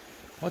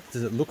 What,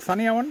 does it look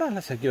funny, I wonder?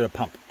 Let's give it a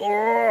pump.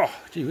 Oh,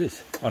 gee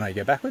whiz. Oh no, you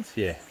go backwards?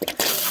 Yeah.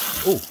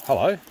 Oh,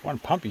 hello. One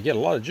pump, you get a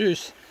lot of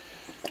juice.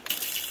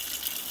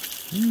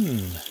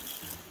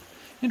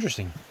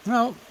 Interesting.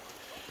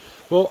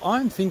 Well,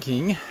 I'm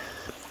thinking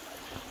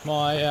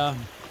my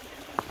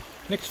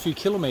next few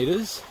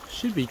kilometres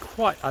should be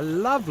quite a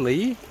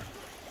lovely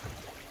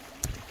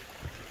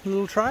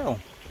little trail.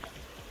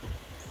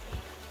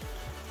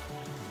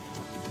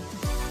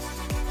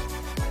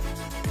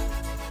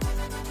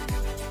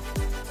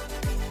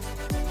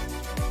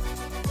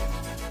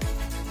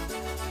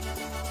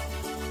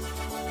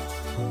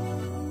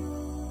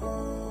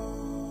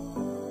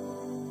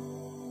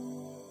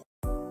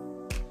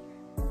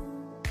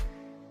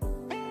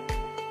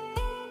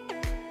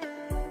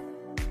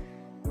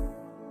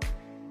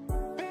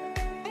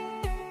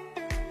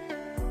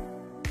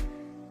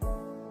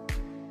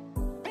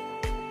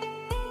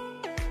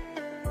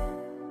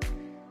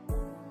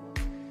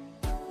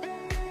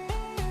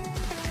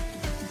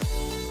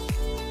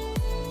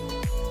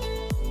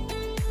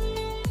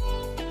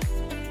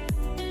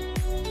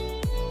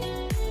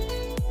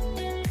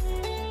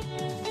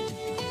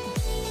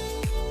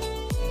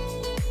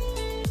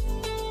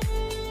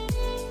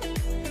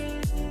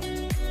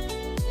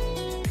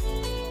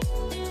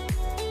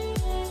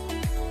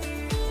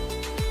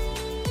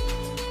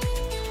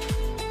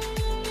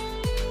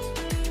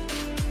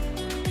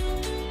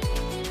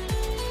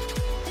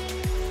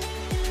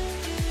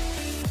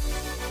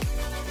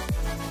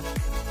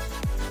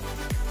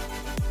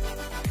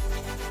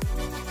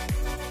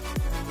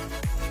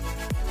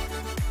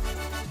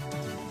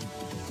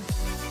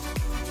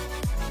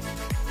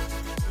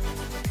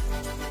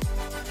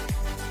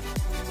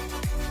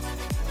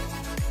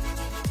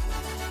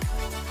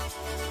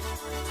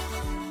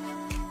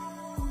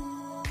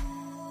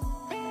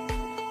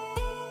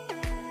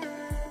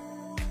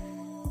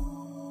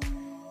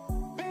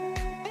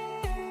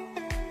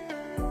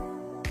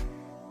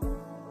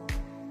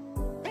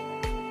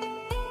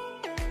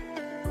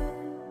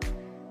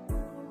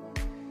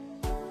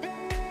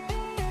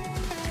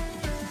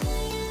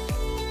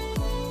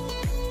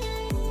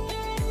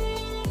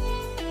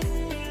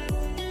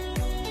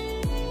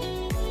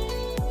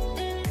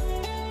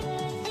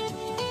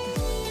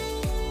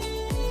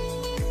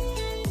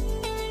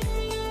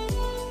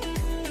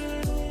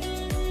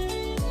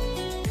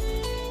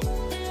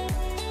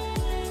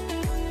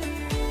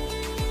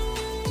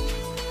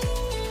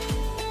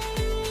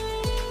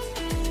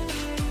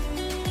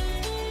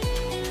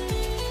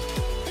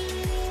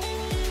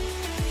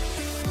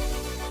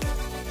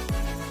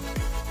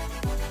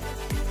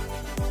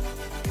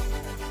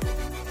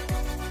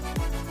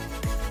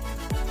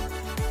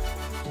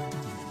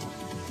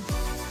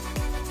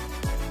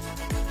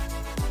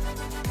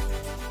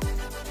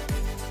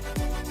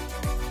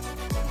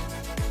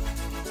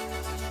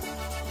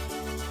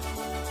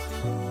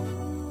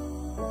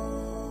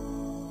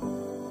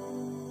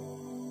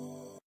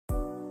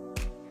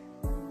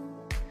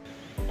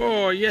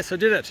 Oh yes, I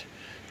did it.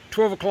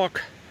 12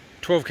 o'clock,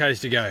 12 k's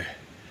to go.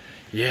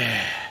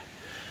 Yeah.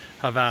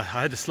 I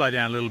had to slow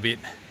down a little bit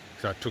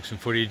because I took some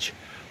footage.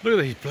 Look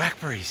at these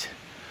blackberries.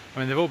 I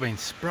mean, they've all been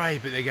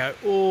sprayed, but they go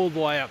all the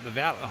way up the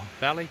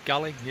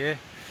gully, yeah.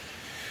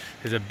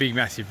 There's a big,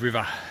 massive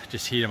river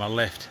just here to my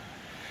left.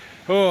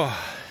 Oh,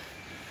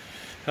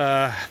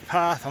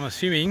 path, I'm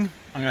assuming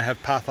I'm gonna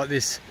have path like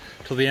this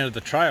till the end of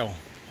the trail.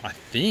 I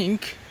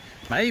think,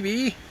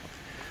 maybe,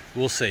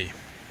 we'll see.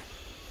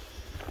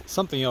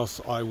 Something else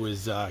I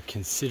was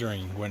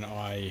considering when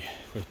I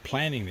was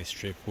planning this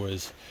trip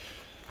was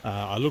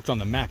I looked on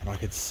the map and I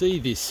could see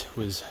this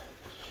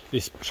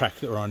track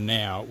that we're on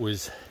now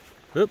was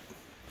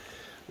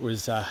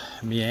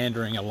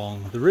meandering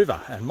along the river,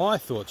 and my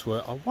thoughts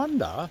were, I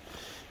wonder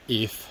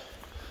if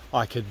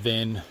I could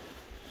then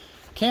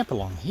camp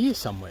along here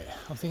somewhere.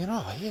 I'm thinking,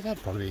 oh yeah,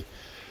 that'd probably be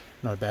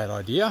not a bad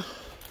idea.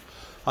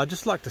 I'd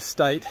just like to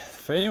state,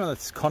 for anyone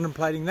that's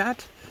contemplating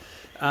that,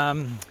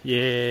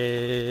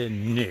 yeah,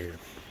 no.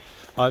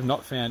 I've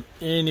not found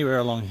anywhere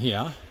along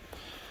here,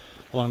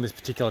 along this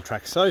particular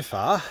track so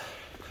far,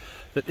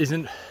 that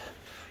isn't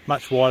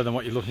much wider than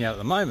what you're looking at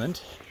the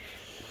moment.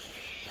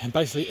 And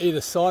basically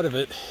either side of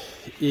it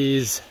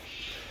is,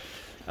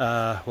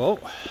 well,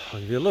 I'll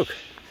give you a look.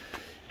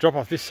 Drop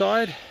off this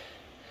side.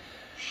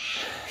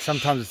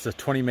 Sometimes it's a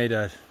 20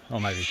 metre, or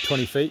maybe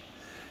 20 feet,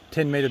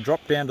 10 metre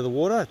drop down to the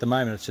water. At the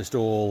moment it's just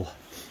all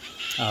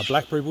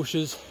blackberry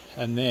bushes,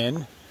 and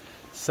then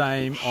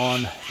same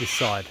on this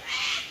side,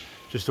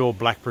 just all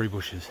blackberry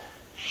bushes.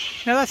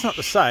 Now that's not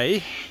to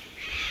say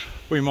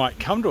we might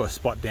come to a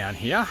spot down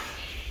here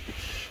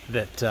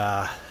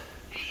that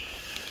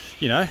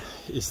you know,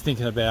 is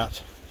thinking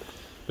about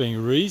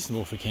being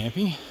reasonable for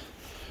camping,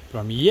 but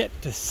I'm yet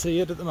to see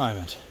it at the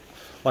moment.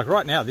 Like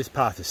right now, this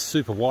path is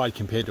super wide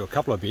compared to a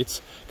couple of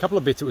bits. A couple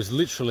of bits it was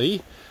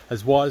literally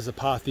as wide as the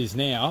path is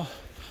now,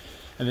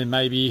 and then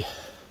maybe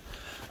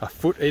a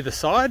foot either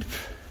side,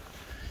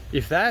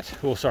 if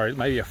that, or sorry,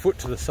 maybe a foot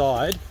to the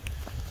side,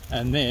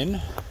 and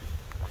then,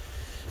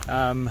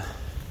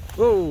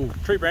 whoa,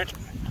 tree branch,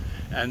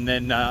 and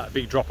then a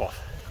big drop off.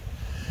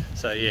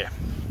 So yeah.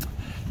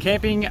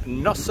 Camping,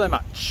 not so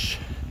much.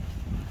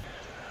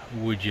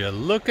 Would you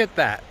look at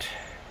that?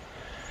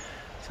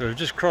 So we've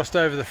just crossed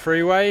over the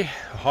freeway,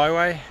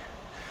 highway,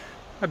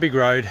 a big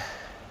road.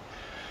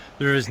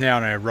 The river's now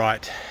on our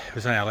right. It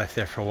was on our left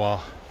there for a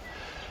while.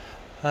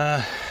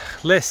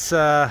 Less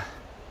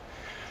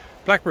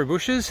blackberry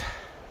bushes.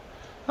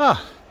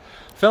 Ah,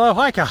 fellow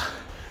hiker.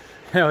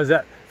 How is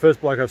that?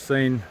 First bloke I've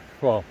seen,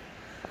 well,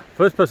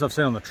 first person I've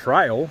seen on the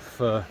trail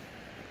for,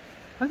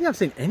 I don't think I've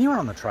seen anyone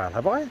on the trail,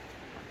 have I?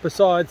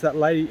 Besides that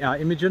lady,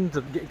 Imogen,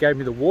 that gave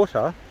me the water,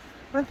 I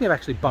don't think I've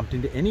actually bumped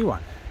into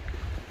anyone.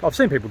 I've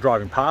seen people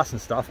driving past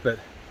and stuff, but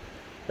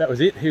that was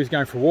it. He was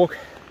going for a walk.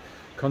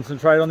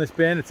 Concentrate on this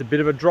bend. It's a bit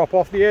of a drop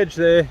off the edge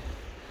there.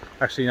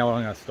 Actually, you know what,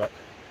 I'm going to stop.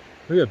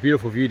 Look at a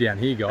beautiful view down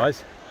here,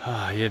 guys.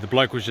 Yeah, the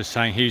bloke was just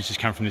saying he's just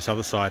come from this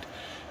other side.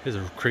 There's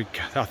a creek.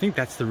 I think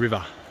that's the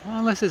river. Well,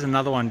 unless there's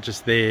another one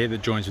just there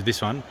that joins with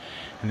this one,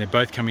 and they're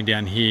both coming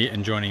down here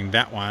and joining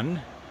that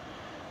one.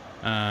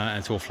 And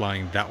it's all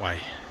flowing that way,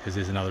 because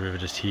there's another river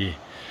just here.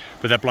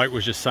 But that bloke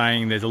was just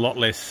saying there's a lot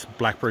less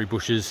blackberry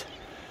bushes,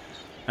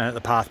 and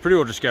the path pretty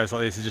well just goes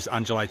like this. It just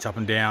undulates up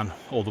and down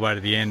all the way to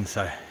the end.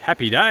 So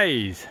happy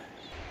days.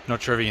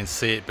 Not sure if you can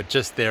see it, but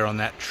just there on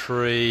that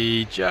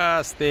tree,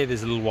 just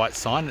there's a little white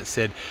sign that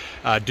said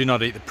do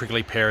not eat the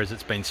prickly pear as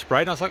it's been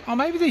sprayed. And I was like, oh,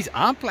 maybe these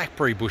aren't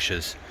blackberry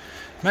bushes,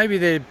 maybe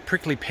they're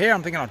prickly pear.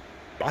 I'm thinking,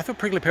 I thought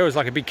prickly pear was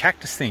like a big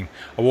cactus thing.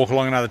 I walk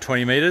along another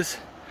 20 meters.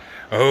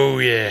 Oh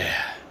yeah.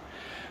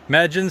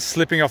 Imagine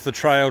slipping off the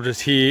trail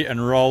just here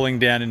and rolling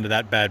down into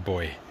that bad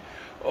boy.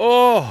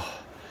 Oh,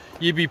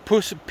 you'd be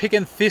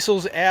picking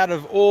thistles out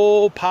of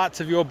all parts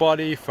of your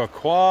body for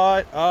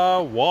quite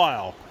a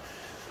while.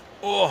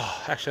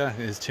 Oh, actually I don't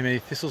think there's too many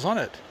thistles on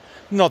it.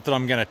 Not that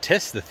I'm going to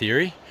test the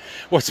theory.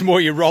 What's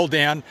more, you roll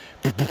down,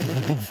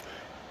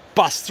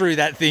 bust through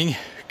that thing,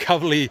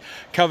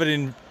 covered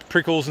in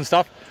prickles and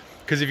stuff.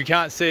 Because if you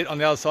can't see it, on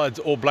the other side it's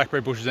all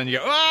blackberry bushes, and you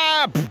go,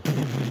 ah!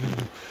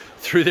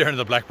 Through there into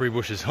the blackberry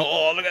bushes.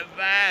 Oh, look at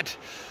that.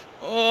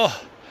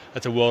 Oh,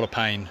 that's a world of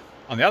pain.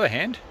 On the other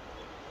hand,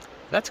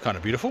 that's kind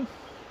of beautiful.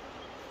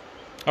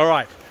 All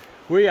right,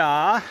 we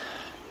are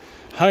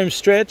home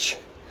stretch.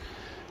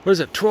 What is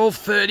it,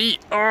 12:30?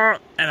 Oh,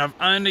 and I've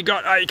only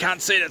got, oh, you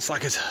can't see it, it's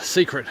like it's a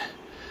secret.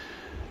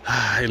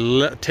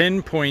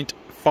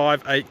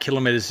 10.58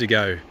 kilometers to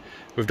go.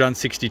 We've done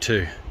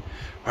 62.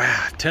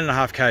 Wow,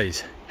 10.5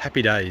 Ks.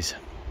 Happy days.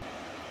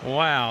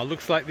 Wow,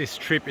 looks like this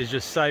trip is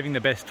just saving the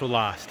best till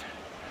last.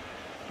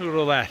 Look at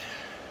all that.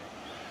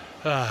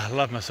 I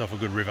love myself a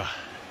good river.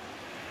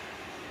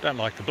 Don't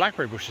like the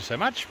blackberry bushes so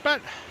much, but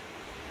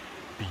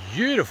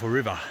beautiful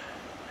river.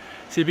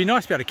 So it'd be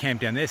nice to be able to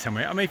camp down there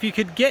somewhere. I mean, if you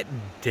could get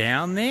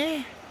down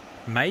there,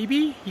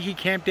 maybe you could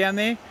camp down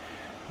there,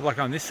 like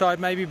on this side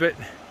maybe, but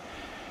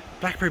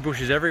blackberry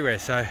bushes everywhere,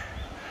 so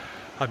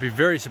I'd be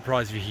very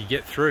surprised if you could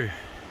get through.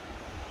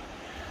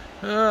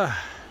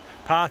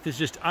 Path is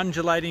just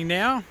undulating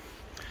now,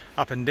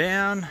 up and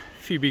down, a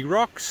few big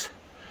rocks,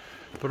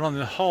 but on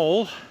the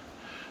whole,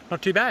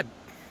 not too bad.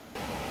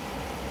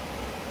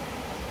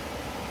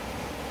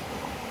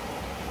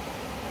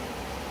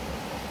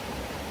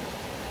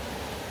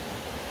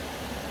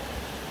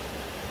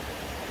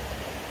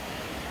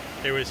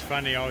 It was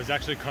funny, I was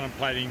actually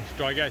contemplating,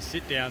 do I go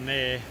sit down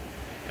there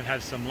and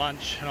have some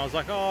lunch? And I was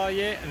like, oh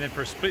yeah, and then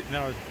for a split, and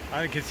then I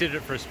only considered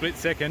it for a split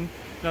second,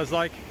 and I was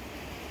like,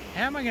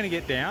 how am I going to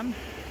get down?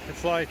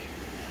 It's like,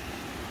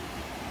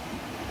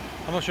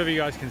 I'm not sure if you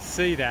guys can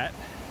see that.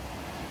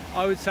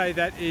 I would say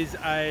that is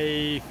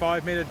a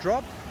 5-meter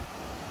drop,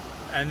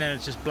 and then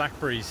it's just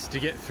blackberries to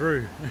get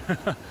through.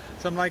 So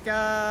I'm like,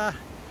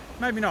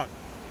 maybe not.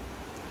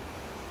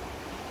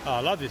 Oh, I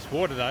love this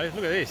water though,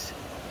 look at this.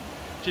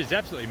 She's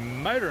absolutely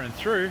motoring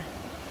through.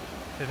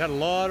 They've had a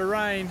lot of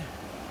rain.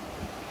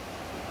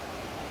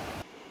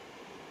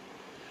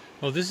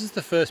 Well, this is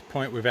the first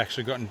point we've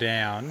actually gotten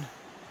down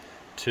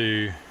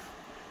to,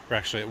 we're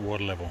actually at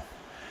water level.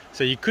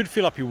 So you could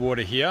fill up your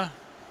water here.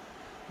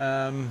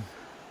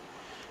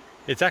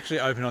 It's actually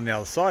open on the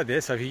other side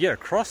there, so if you get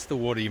across the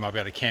water you might be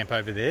able to camp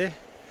over there.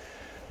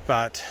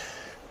 But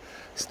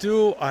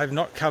still, I have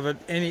not covered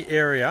any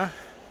area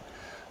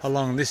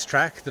along this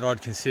track that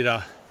I'd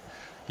consider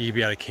you'd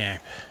be able to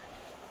camp.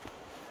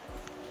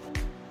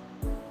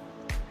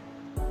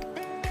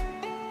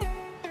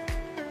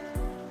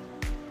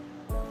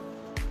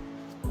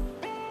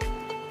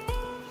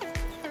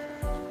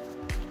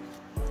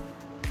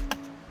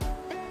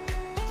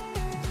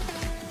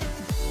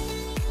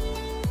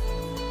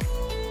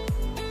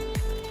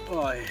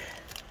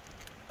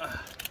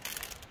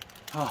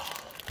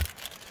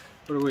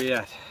 What are we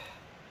at?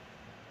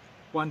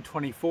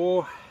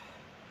 124,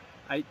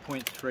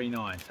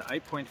 8.39, so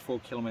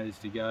 8.4 kilometers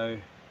to go.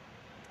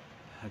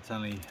 It's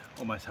only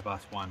almost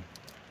 1:30.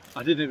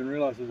 I didn't even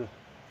realize there was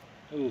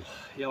a little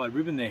yellow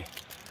ribbon there.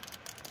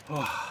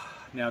 Oh,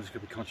 now I've just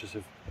got to be conscious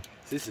of,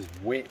 this is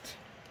wet.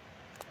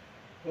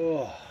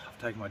 Oh, I've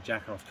taken my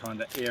jacket off trying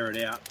to air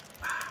it out.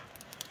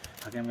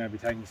 I think I'm going to be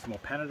taking some more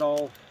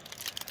Panadol.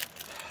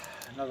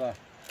 I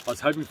was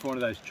hoping for one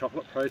of those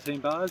chocolate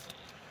protein bars.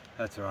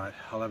 That's alright,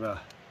 I'll have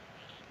a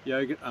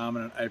yogurt,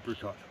 almond and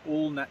apricot.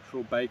 All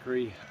natural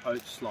bakery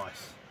oat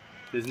slice.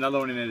 There's another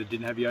one in there that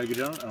didn't have yogurt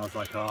on it, and I was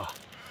like, oh,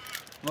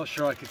 I'm not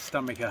sure I could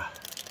stomach a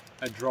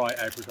dry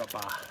apricot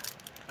bar,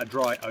 a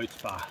dry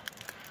oats bar.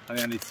 I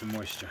think I need some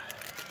moisture.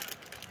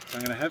 So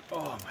I'm going to have,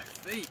 oh, my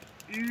feet.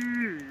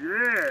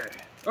 Yeah.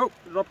 Oh,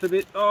 dropped a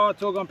bit. Oh,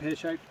 it's all gone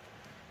pear-shaped.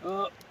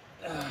 Oh,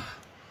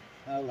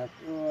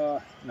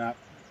 no,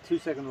 2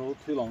 second rule,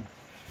 too long.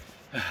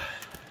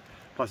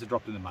 Plus it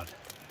dropped in the mud.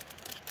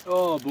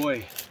 Oh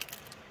boy.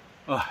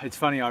 Oh, it's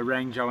funny, I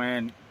rang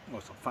Joanne, well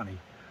it's not funny.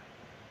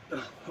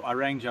 I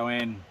rang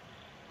Joanne,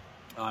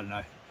 I don't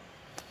know,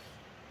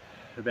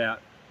 about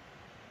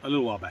a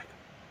little while back.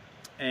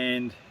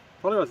 And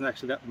probably wasn't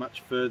actually that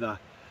much further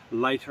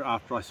later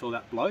after I saw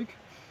that bloke.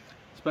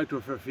 Spoke to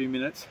her for a few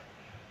minutes,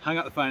 hung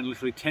up the phone,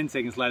 literally 10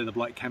 seconds later the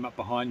bloke came up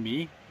behind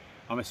me.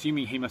 I'm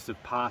assuming he must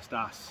have passed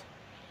us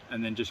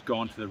and then just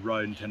gone to the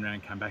road and turned around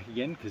and come back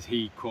again, because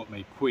he caught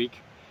me quick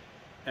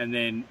and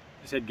then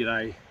said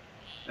g'day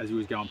as he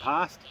was going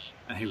past,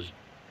 and he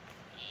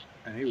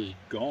was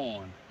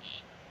gone.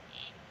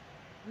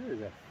 There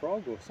is a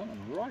frog or something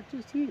right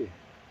just here.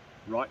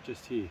 Right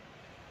just here.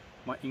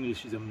 My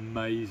English is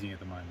amazing at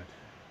the moment.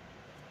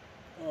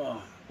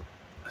 Oh,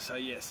 so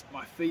yes,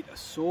 my feet are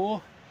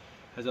sore.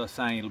 As I was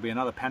saying, it'll be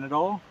another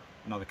Panadol,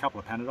 another couple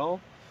of Panadol.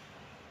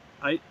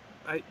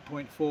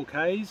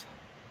 8.4 Ks.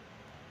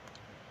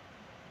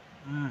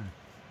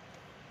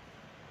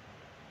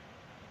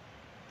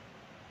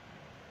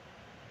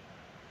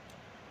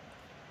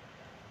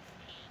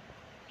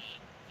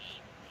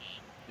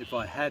 If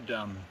I had, if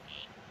I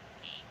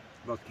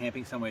was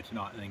camping somewhere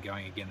tonight and then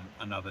going again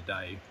another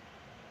day,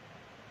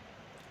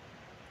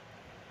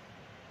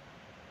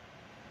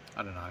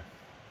 I don't know.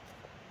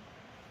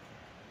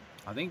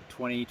 I think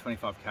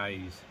 20-25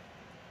 Ks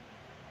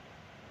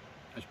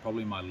is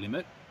probably my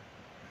limit.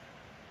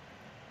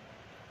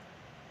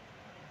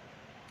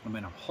 I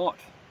mean, I'm hot.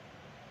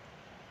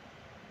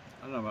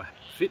 I don't know, my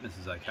fitness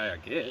is okay, I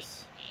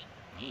guess.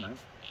 I don't know.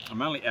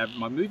 I'm only,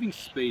 my moving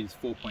speed is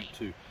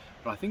 4.2,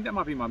 but I think that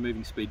might be my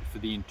moving speed for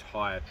the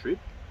entire trip.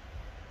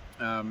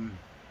 My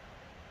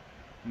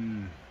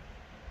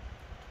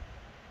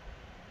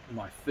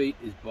feet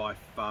is by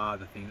far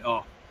the thing.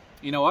 Oh,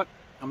 you know what?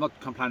 I'm not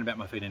complaining about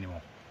my feet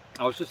anymore.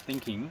 I was just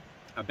thinking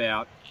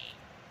about,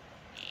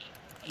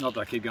 not that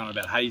I keep going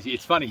about Hazy,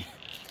 it's funny.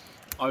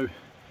 I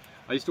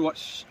used to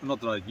watch, not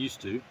that I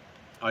used to,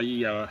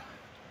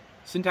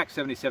 Syntax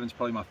 77 is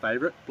probably my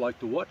favourite bloke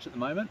to watch at the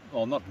moment.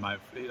 Well, not at the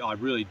moment, I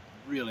really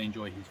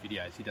enjoy his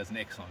videos. He does an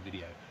excellent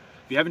video.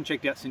 If you haven't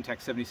checked out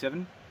Syntax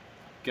 77,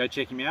 go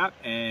check him out.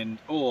 And,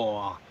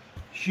 oh,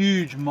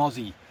 huge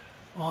mozzie.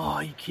 Oh,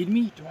 are you kidding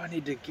me? Do I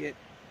need to get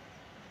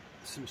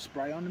some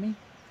spray onto me?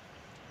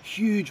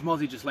 Huge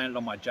mozzie just landed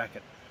on my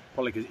jacket.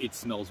 Probably because it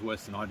smells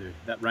worse than I do.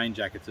 That rain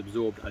jacket's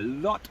absorbed a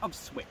lot of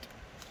sweat.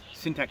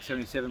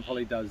 Syntax77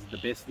 probably does the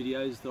best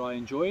videos that I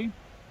enjoy.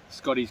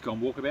 Scotty's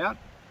Gone Walkabout.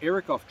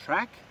 Eric Off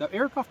Track. Though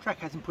Eric Off Track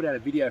hasn't put out a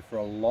video for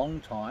a long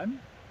time.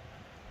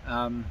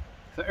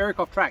 So Eric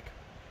Off Track,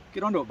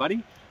 get onto it,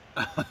 buddy.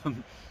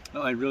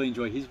 I really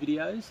enjoy his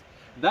videos.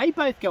 They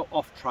both go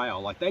off trail,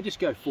 like they just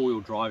go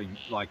four-wheel driving,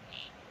 like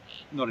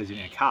not as in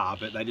a car,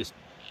 but they just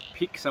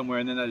pick somewhere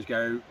and then they just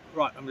go,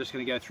 right, I'm just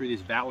going to go through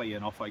this valley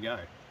and off I go.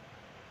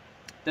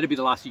 That'd be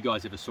the last you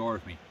guys ever saw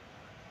of me.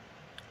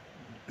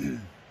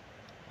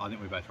 I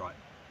think we're both right.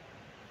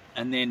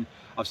 And then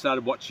I've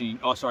started watching,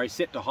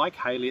 Set to Hike.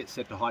 Hayley at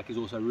Set to Hike is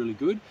also really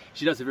good.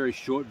 She does a very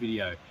short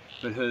video,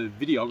 but her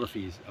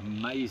videography is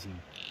amazing.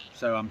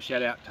 So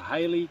shout out to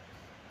Hayley.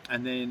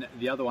 And then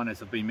the other one,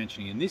 as I've been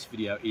mentioning in this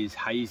video, is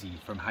Hazy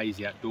from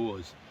Hazy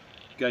Outdoors.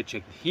 Go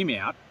check him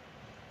out.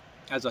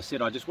 As I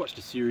said, I just watched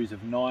a series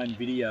of 9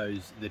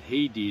 videos that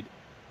he did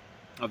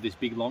of this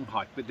big long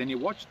hike. But then you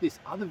watch this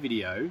other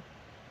video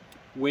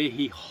where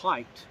he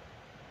hiked,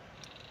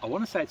 I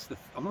want to say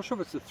I'm not sure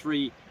if it's the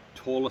 3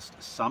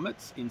 tallest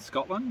summits in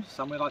Scotland,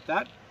 somewhere like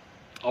that.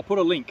 I'll put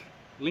a link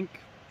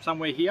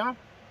somewhere here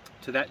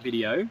to that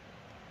video.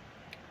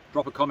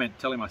 Drop a comment,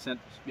 tell him I sent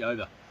it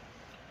over.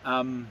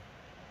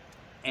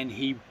 And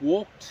he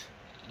walked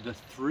the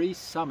 3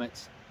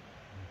 summits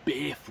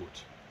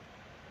barefoot.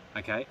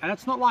 Okay, and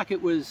it's not like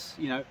it was,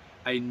 you know,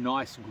 a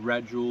nice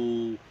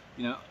gradual,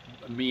 you know,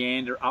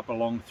 meander up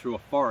along through a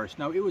forest.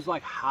 No, it was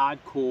like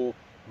hardcore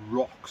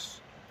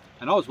rocks.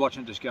 And I was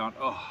watching it just going,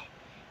 oh.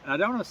 And I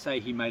don't want to say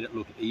he made it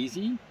look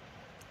easy,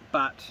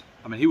 but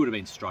I mean, he would have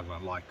been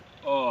struggling, like,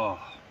 oh.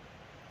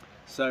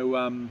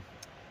 So,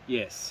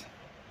 yes.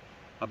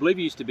 I believe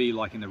he used to be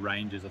like in the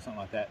Rangers or something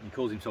like that, and he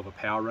calls himself a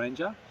Power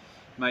Ranger.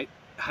 Mate,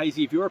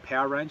 Hazy, if you're a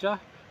Power Ranger,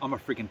 I'm a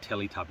freaking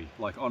Teletubby.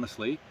 Like,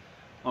 honestly,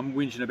 I'm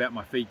whinging about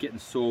my feet getting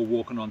sore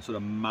walking on sort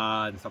of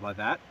mud and stuff like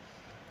that.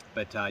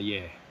 But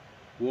yeah,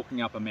 walking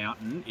up a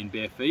mountain in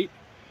bare feet,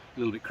 a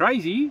little bit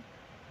crazy,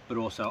 but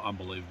also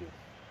unbelievable.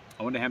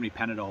 I wonder how many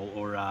Panadol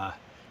or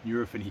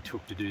Nurofen he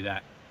took to do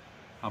that.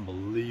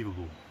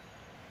 Unbelievable.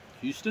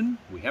 Houston,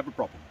 we have a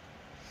problem.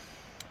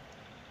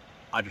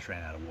 I just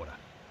ran out of water.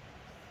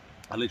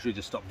 I literally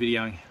just stopped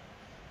videoing,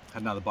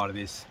 had another bite of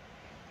this,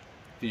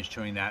 finished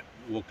chewing that,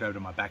 walked over to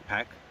my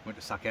backpack, went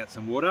to suck out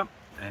some water,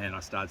 and I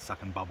started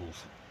sucking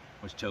bubbles,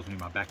 which tells me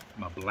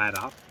my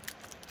bladder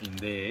in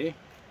there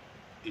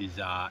is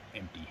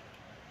empty.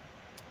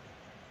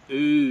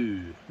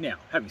 Ooh. Now,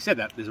 having said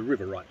that, there's a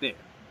river right there.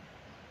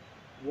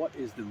 What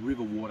is the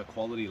river water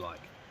quality like?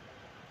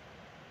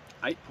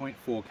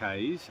 8.4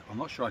 Ks. I'm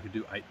not sure I could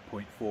do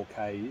 8.4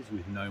 Ks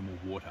with no more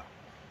water.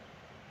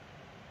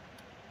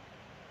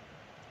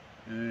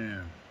 Yeah.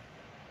 I'm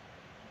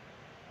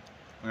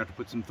gonna have to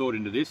put some thought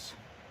into this.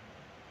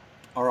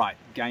 All right,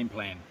 game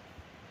plan.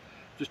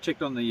 Just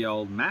checked on the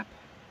old map.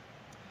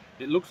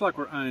 It looks like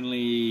we're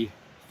only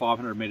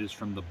 500 meters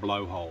from the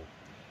blowhole,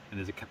 and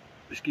there's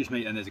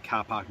a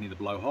car park near the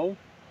blowhole.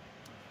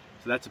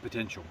 So that's a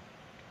potential.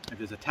 If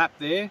there's a tap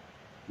there,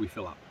 we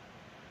fill up.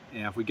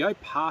 Now, if we go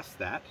past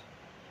that,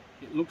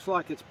 it looks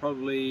like it's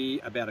probably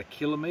about a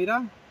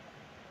kilometer,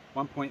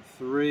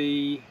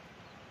 1.3.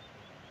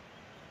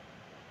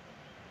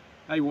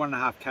 Maybe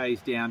 1.5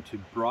 Ks down to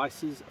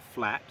Bryce's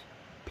Flat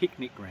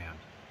picnic ground.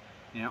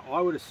 Now, I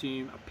would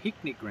assume a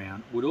picnic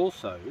ground would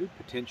also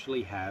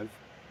potentially have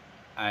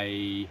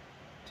a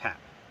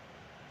tap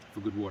for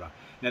good water.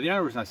 Now, the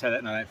only reason I say that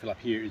and I don't fill up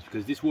here is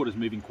because this water is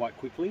moving quite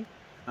quickly,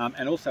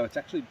 and also it's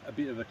actually a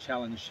bit of a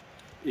challenge.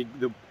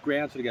 The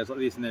ground sort of goes like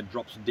this and then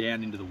drops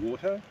down into the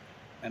water,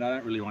 and I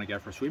don't really want to go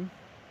for a swim.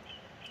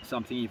 So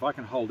I'm thinking if I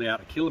can hold out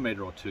a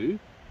kilometre or two,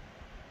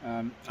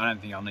 I don't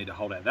think I'll need to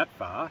hold out that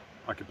far.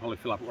 I could probably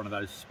fill up at one of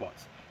those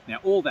spots. Now,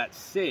 all that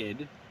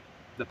said,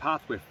 the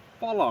path we're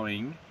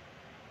following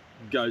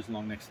goes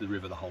along next to the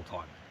river the whole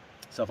time.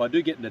 So if I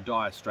do get into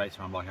dire straits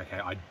where I'm like, okay,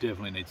 I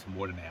definitely need some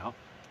water now,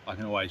 I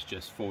can always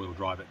just four-wheel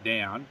drive it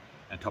down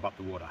and top up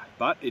the water.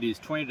 But it is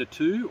 20 to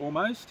 2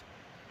 almost.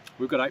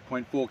 We've got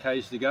 8.4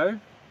 Ks to go.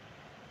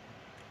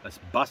 Let's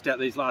bust out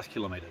these last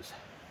kilometres.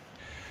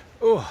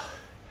 Oh,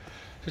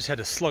 just had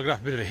to slog it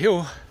up a bit of a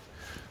hill.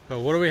 But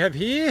what do we have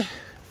here?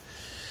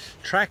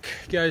 Track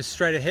goes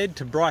straight ahead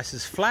to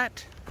Bryce's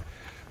Flat.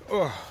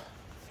 Oh.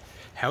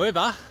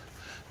 However,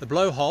 the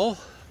blowhole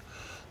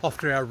off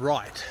to our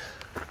right.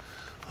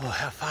 Oh,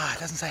 how far? It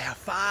doesn't say how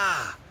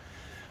far.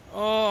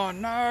 Oh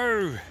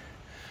no.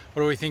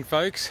 What do we think,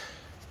 folks?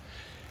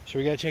 Should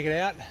we go check it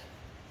out?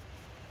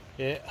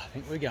 Yeah, I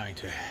think we're going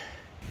to.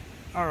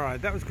 All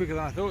right, that was quicker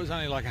than I thought. It was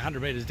only like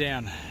 100 meters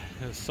down.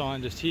 There's a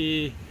sign just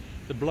here,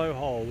 the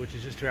blowhole, which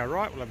is just to our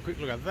right. We'll have a quick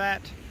look at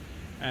that.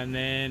 And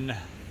then,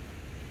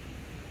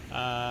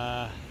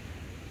 yeah,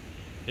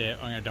 I'm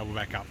gonna double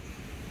back up.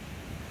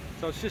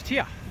 So it's just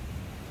here.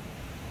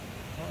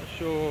 Not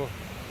sure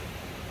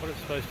what it's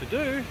supposed to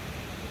do.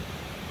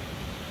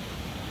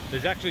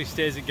 There's actually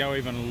stairs that go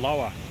even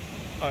lower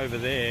over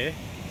there,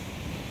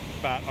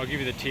 but I'll give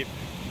you the tip.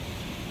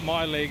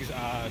 My legs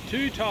are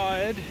too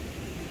tired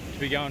to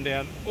be going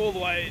down all the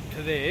way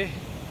to there,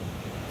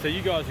 so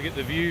you guys will get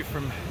the view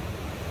from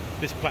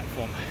this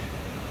platform.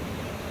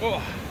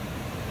 Oh,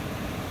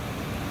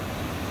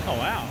 oh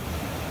wow.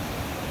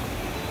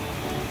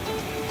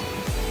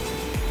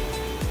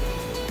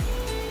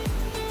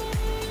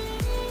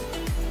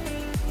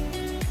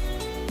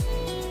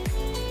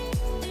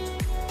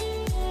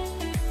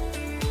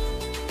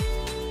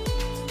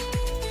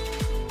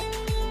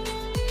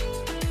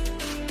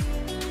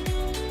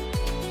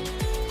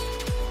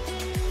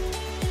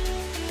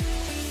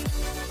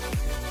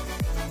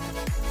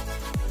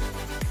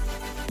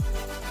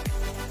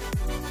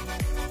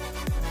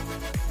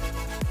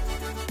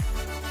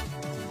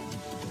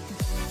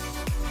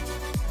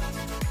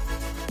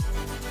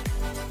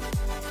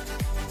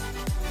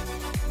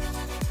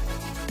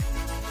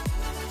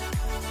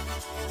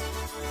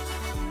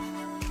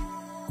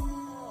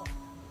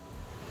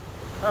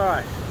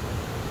 Alright,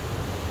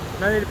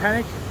 no need to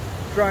panic,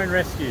 drone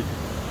rescued.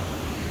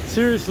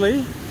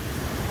 Seriously,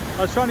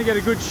 I was trying to get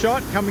a good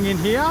shot coming in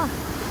here.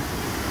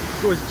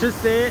 It was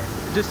just there,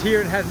 just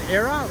here, it had an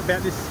error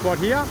about this spot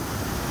here.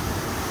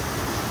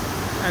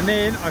 And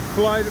then I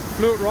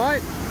flew it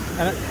right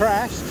and it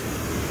crashed.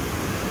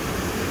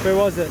 Where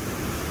was it?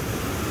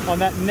 On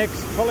that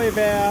next, probably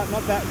about,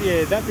 not that,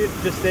 yeah, that bit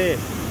just there.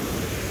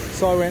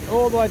 So I went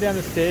all the way down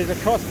the stairs,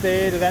 across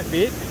there to that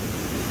bit.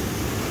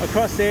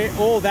 Across there,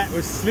 all that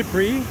was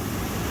slippery.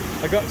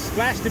 I got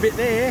splashed a bit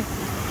there,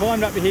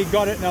 climbed up here,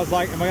 got it, and I was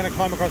like, am I going to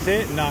climb across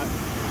there? No.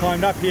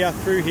 Climbed up here,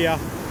 through here,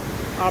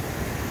 up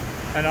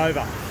and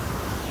over.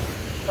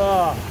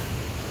 Oh,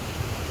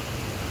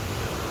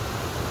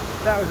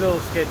 that was a little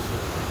sketchy.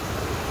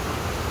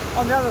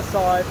 On the other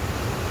side,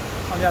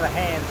 on the other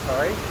hand,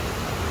 sorry,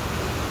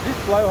 this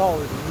blowhole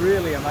is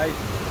really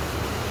amazing.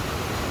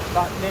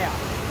 But now,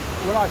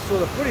 when I saw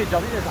the footage, I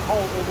think there's a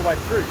hole all the way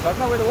through. So I don't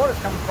know where the water's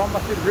coming from,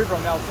 must be the river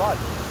on the other side.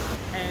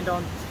 And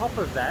on top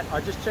of that, I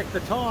just checked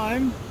the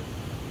time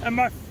and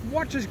my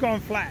watch has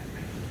gone flat.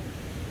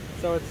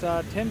 So it's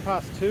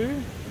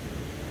 2:10.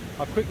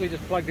 I quickly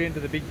just plugged it into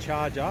the big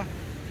charger.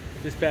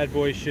 This bad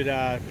boy should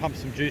pump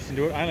some juice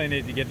into it. I only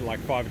need to get to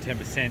like 5 or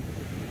 10%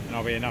 and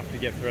I'll be enough to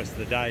get the rest of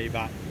the day.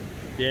 But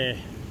yeah,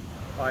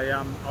 I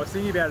was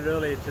thinking about it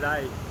earlier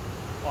today.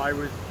 I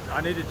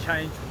need to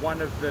change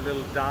one of the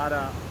little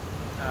data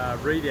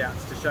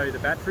readouts to show you the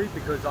battery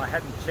because I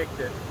hadn't checked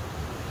it.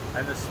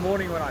 And this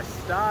morning when I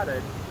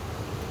started,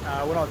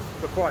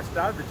 before I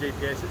started the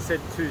GPS, it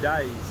said 2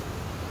 days.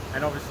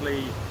 And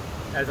obviously,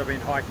 as I've been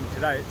hiking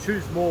today, it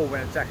chews more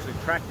when it's actually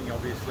tracking,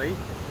 obviously.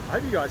 I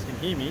hope you guys can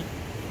hear me.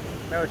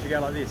 Maybe I should go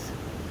like this.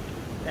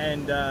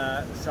 And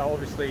so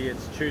obviously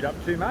it's chewed up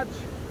too much.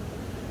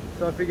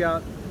 So I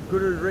figure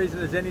good as reason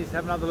as any is to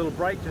have another little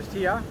break just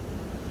here.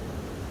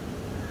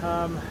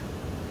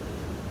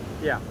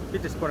 Yeah, a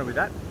bit disappointed with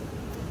that.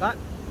 But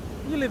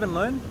you live and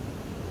learn.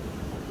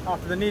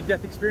 After the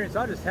near-death experience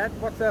I just had,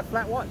 what's a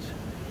flat watch?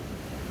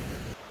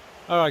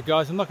 Alright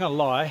guys, I'm not going to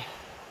lie.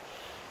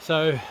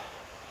 So,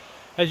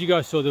 as you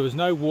guys saw, there was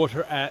no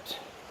water at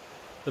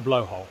the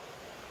blowhole.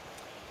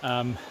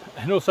 And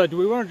also, do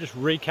we want to just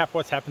recap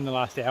what's happened the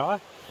last hour?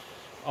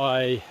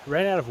 I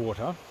ran out of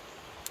water.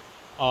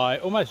 I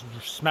almost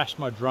smashed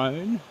my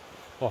drone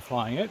while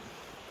flying it.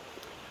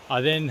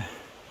 I then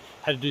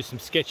had to do some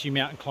sketchy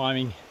mountain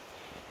climbing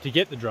to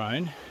get the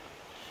drone.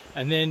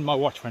 And then my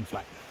watch went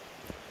flat.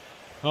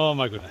 Oh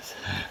my goodness.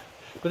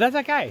 But that's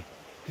okay,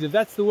 because if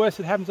that's the worst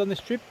that happens on this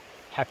trip,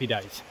 happy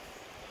days.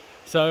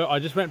 So I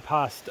just went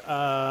past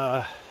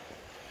that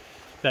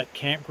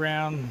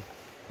campground,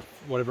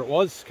 whatever it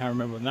was, can't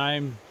remember the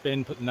name.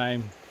 Ben put the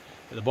name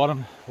at the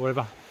bottom, or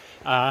whatever.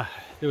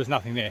 There was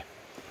nothing there.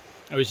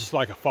 It was just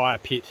like a fire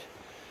pit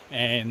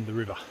and the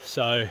river.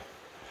 So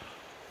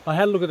I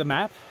had a look at the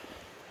map,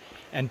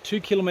 and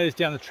 2 kilometers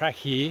down the track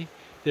here,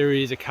 there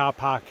is a car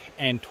park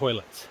and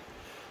toilets.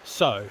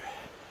 So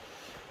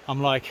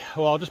I'm like,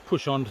 well, I'll just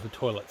push on to the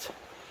toilets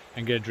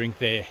and get a drink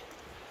there.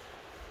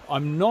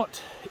 I'm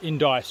not in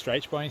dire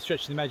straits by any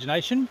stretch of the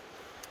imagination.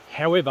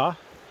 However,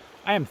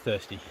 I am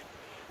thirsty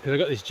because I've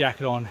got this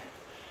jacket on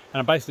and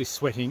I'm basically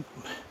sweating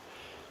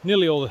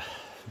nearly all the,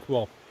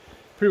 well,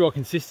 pretty well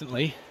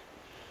consistently.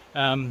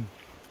 But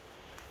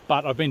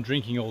I've been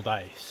drinking all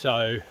day.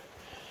 So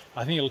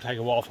I think it'll take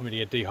a while for me to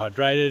get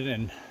dehydrated.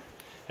 And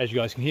as you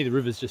guys can hear, the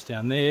river's just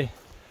down there.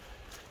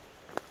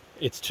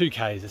 It's 2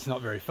 k's, it's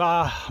not very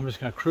far. I'm just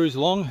going to cruise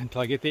along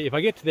until I get there. If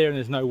I get to there and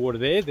there's no water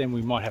there, then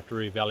we might have to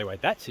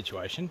reevaluate that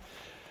situation.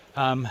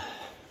 But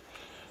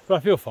I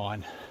feel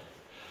fine.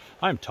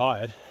 I'm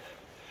tired.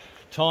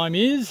 Time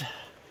is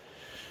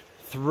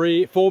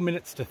 4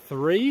 minutes to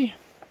 3,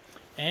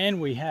 and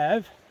we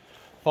have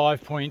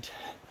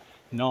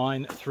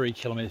 5.93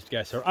 kilometers to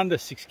go. So we're under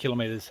 6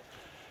 kilometers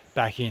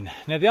back in.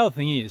 Now the other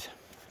thing is,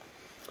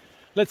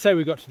 let's say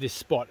we got to this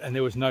spot and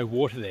there was no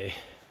water there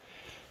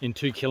in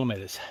 2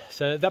 kilometers.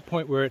 So at that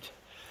point we're at,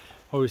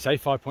 what would we say,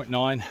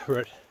 5.9,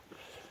 we're at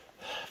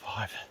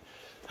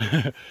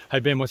 5. Hey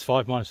Ben, what's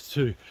 5 minus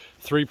 2?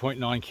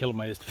 3.9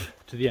 kilometers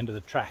to the end of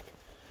the track.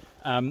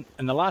 And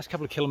the last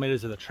couple of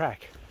kilometers of the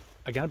track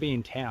are going to be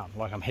in town,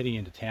 like I'm heading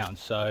into town.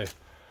 So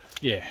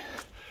yeah,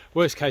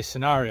 worst case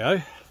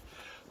scenario,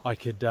 I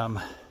could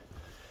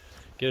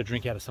get a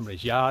drink out of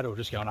somebody's yard, or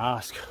just go and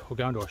ask, or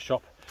go into a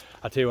shop.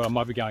 I tell you what, I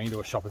might be going into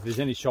a shop. If there's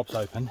any shops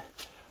open,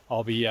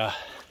 I'll be,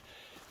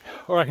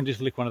 or I can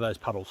just lick one of those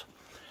puddles.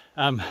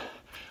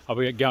 I'll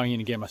be going in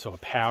and get myself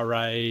a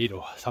Powerade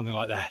or something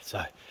like that.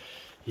 So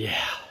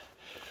yeah,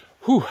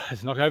 whew,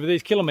 let's knock over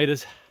these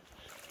kilometres.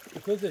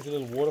 Because there's a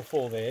little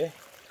waterfall there,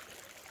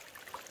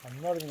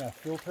 I'm not even going to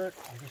filter it.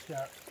 I'm just going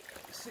to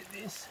sit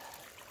this.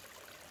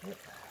 Yep.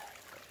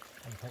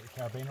 And take the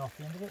carabiner off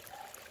the end of it.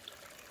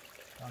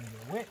 Don't get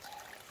it wet.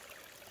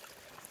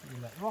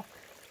 Use that rock.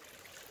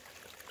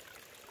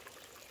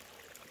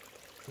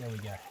 There we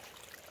go.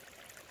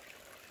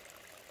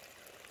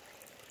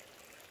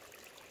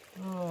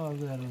 Oh,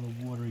 look at that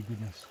little watery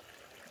goodness.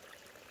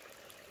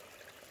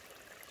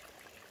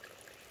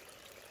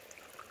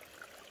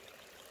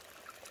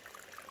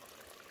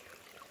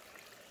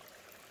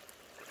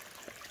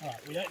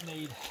 Alright, we don't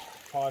need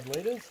 5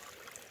 litres,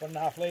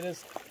 1.5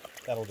 litres,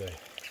 that'll do.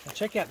 Now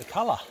check out the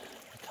colour.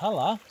 The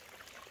colour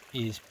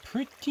is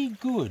pretty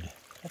good.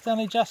 That's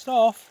only just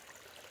off.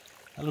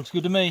 That looks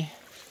good to me.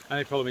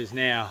 Only problem is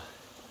now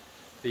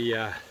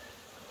the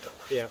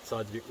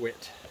outside's a bit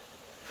wet.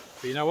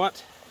 But you know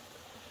what?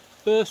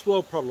 First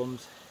world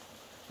problems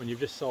when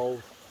you've just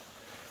solved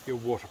your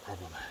water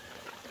problem.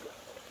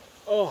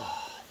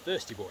 Oh,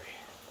 thirsty boy.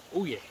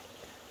 Oh yeah.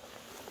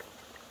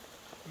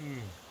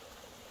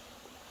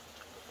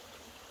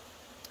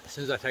 As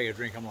soon as I take a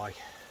drink, I'm like,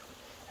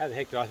 how the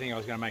heck did I think I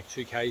was going to make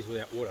 2 Ks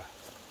without water?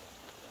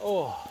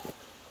 Oh.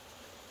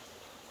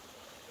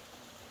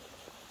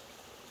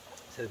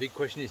 So the big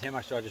question is, how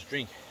much do I just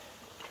drink?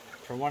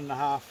 From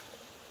 1.5,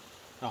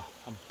 oh,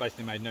 I've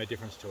basically made no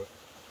difference to it.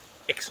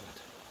 Excellent.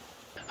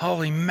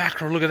 Holy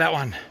mackerel, look at that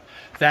one.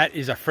 That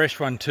is a fresh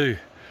one too.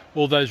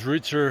 All those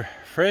roots are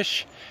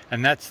fresh,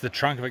 and that's the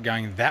trunk of it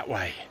going that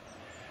way.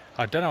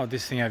 I don't know what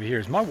this thing over here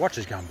is. My watch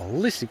is going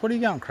ballistic. What are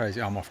you going crazy?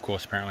 Oh, I'm off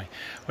course apparently.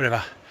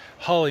 Whatever.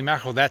 Holy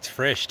mackerel, that's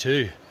fresh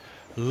too.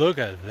 Look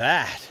at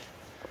that.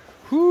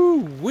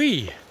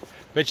 Whoo-wee.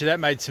 Bet you that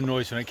made some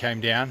noise when it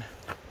came down.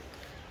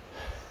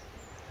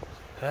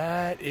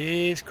 That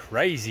is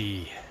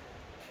crazy.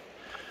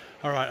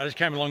 All right, I just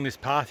came along this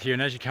path here,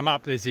 and as you come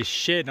up, there's this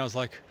shed, and I was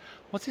like,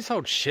 what's this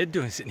old shed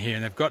doing sitting here?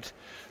 And they've got,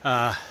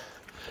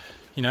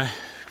 you know,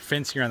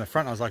 fencing around the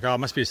front. I was like, oh, it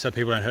must be so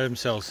people don't hurt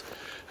themselves.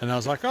 And I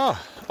was like, oh,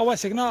 wait a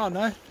second,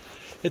 no,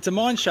 it's a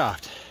mine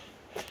shaft.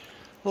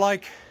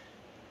 Like,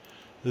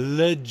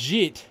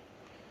 legit.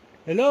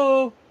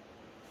 Hello?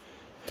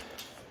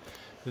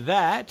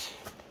 That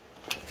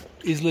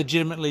is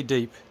legitimately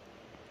deep.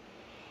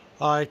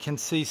 I can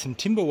see some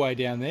timber way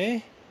down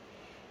there,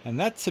 and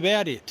that's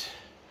about it.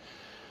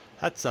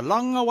 That's a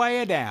long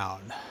way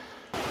down.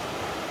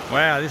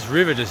 Wow, this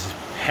river just is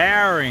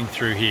powering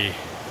through here.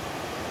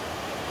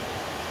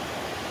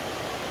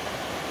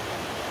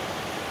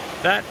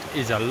 That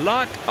is a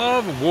lot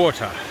of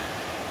water.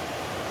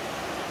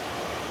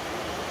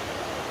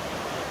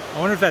 I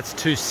wonder if that's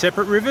 2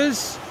 separate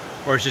rivers,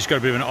 or it's just got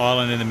a bit of an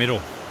island in the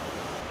middle.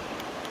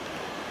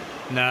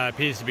 No, it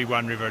appears to be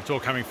one river. It's all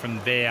coming from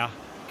there,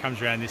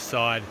 comes around this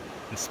side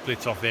and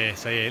splits off there.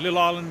 So yeah, a little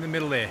island in the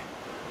middle there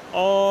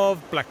of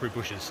blackberry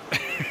bushes.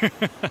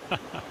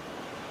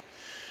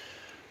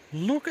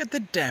 Look at the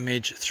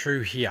damage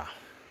through here.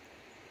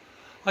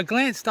 I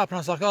glanced up and I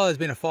was like, oh, there's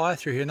been a fire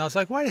through here. And I was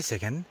like, wait a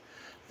second.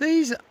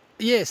 These,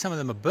 yeah, some of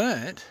them are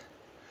burnt,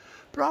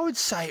 but I would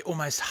say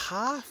almost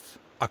half,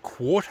 a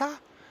quarter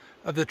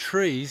of the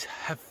trees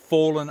have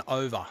fallen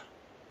over.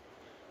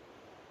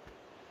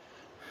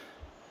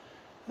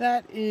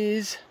 That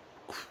is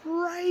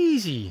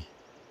crazy.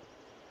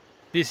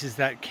 This is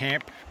that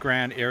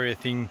campground area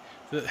thing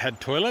that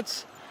had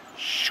toilets.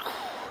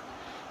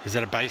 Is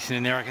that a basin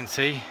in there I can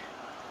see?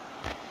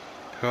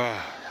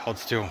 Oh, hold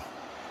still.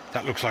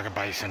 That looks like a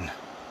basin.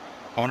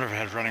 I wonder if it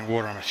has running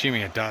water. I'm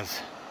assuming it does.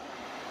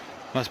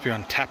 Must be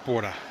on tap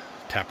water,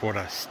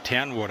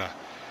 town water,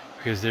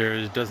 because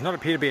there does not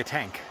appear to be a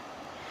tank.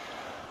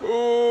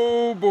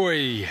 Oh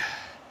boy.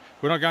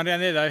 We're not going down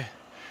there though.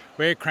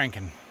 We're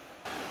cranking.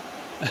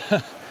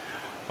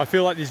 I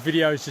feel like this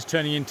video is just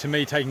turning into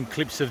me taking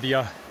clips of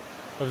the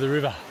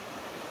river.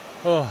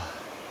 Oh,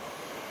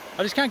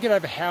 I just can't get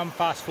over how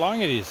fast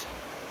flowing it is.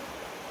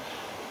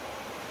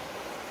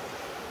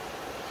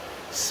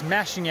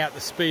 Smashing out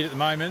the speed at the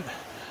moment.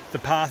 The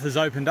path has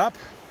opened up.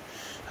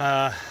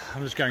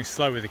 I'm just going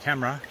slow with the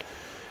camera.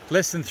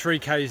 Less than 3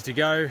 Ks to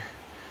go,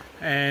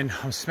 and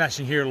I'm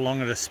smashing here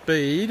along at a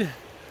speed.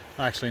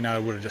 Actually, no,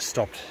 it would have just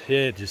stopped.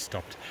 Yeah, it just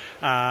stopped.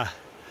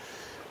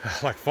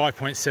 Like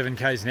 5.7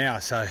 Ks an hour.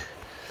 So,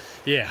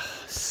 yeah,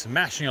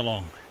 smashing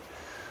along.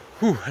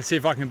 Whew, let's see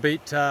if I can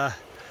beat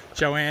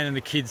Joanne and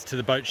the kids to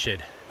the boat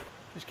shed.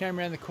 Just came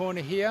around the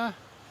corner here,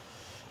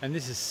 and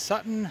this is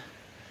Sutton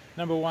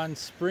 #1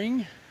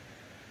 Spring.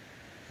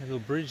 A little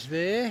bridge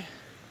there.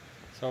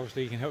 So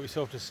obviously you can help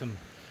yourself to some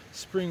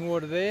spring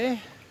water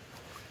there.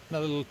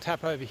 Another little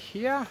tap over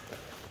here.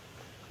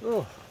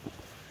 Oh,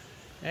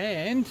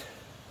 and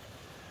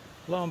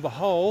lo and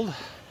behold,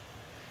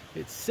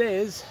 it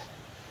says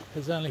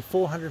there's only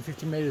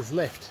 450 metres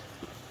left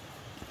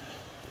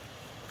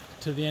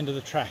to the end of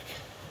the track.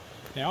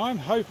 Now I'm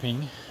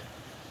hoping,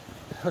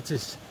 what's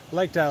this?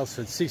 Lake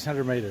Dalesford,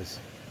 600 metres.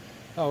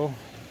 Oh,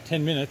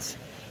 10 minutes.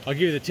 I'll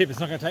give you the tip, it's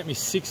not going to take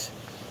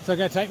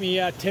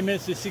me 10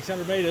 minutes to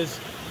 600 metres.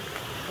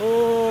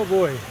 Oh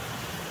boy.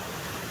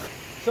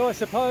 So I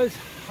suppose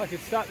I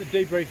could start the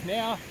debrief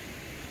now.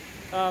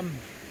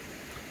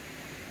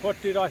 What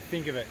did I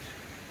think of it?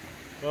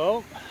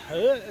 Well,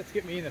 let's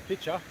get me in the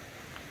picture.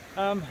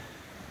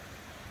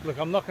 Look,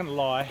 I'm not going to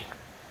lie.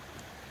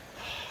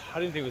 I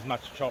didn't think it was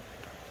much chop.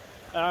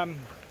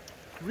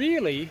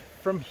 Really,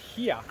 from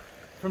here,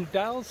 from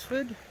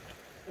Dalesford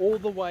all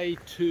the way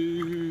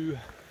to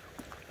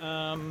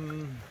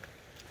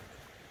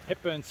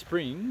Hepburn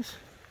Springs,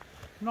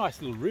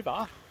 nice little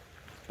river,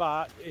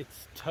 but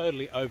it's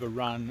totally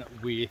overrun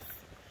with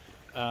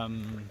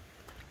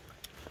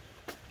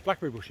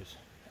blackberry bushes.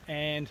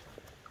 And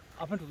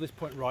up until this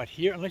point right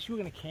here, unless you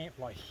were going to camp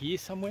like here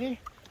somewhere,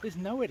 there's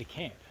nowhere to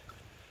camp.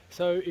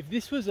 So if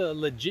this was a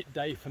legit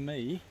day for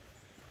me,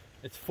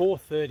 it's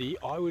 4:30,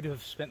 I would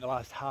have spent the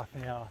last half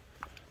an hour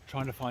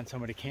trying to find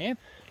somewhere to camp.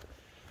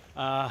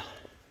 And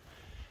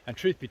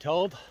truth be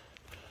told,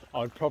 I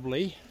would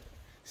probably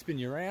spin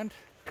you around.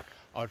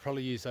 I would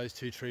probably use those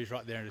 2 trees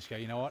right there and just go,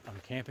 you know what,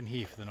 I'm camping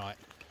here for the night.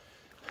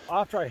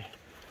 After I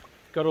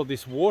got all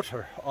this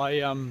water,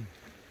 I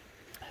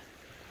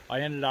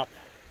ended up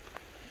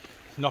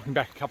knocking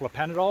back a couple of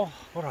Panadol.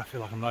 What do I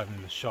feel like I'm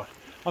opening the shot?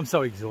 I'm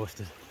so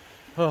exhausted.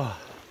 Oh,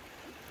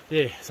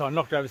 yeah, so I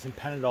knocked over some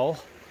Panadol,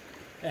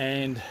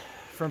 and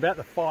from about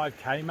the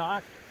 5k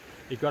mark,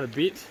 it got a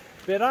bit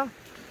better.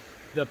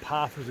 The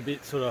path was a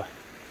bit sort of,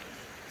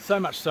 so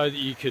much so that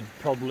you could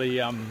probably,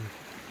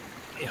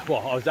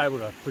 well, I was able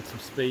to put some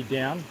speed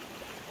down,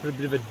 put a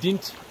bit of a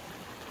dint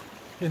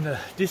in the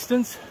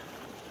distance,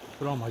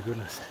 but oh my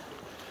goodness.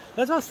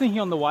 That's what I was thinking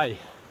on the way.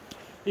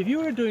 If you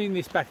were doing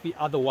this back the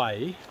other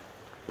way,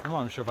 I'm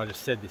not sure if I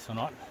just said this or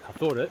not, I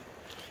thought it.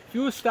 If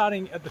you were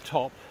starting at the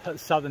top, at the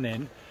southern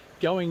end,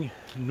 going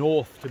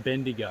north to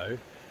Bendigo,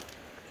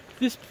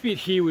 this bit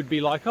here would be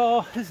like,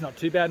 oh, this is not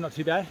too bad, not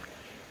too bad.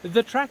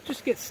 The track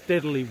just gets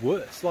steadily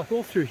worse. Like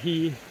all through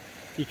here,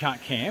 you can't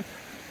camp,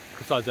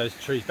 besides those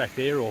trees back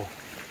there, or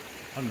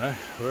I don't know,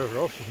 wherever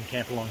else you can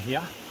camp along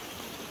here.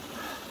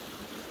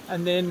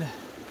 And then,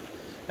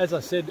 as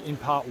I said in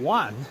part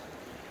one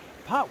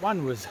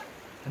was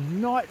a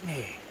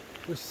nightmare.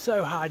 It was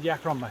so hard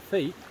yakka on my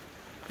feet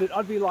that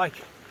I'd be like,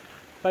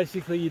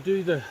 basically you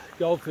do the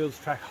Goldfields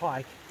track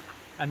hike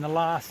and the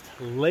last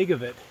leg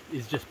of it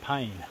is just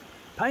pain.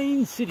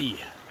 Pain City.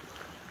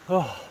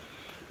 Oh,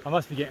 I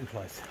must be getting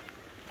close.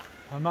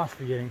 I must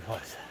be getting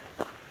close.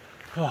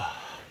 Oh.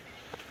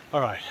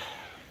 All right,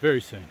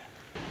 very soon.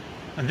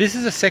 And this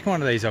is the second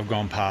one of these I've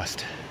gone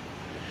past.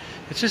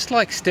 It's just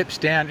like steps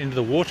down into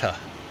the water.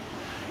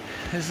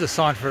 This is a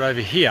sign for it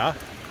over here.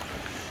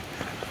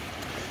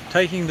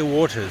 Taking the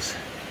waters.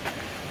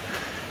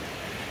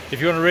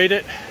 If you want to read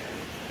it,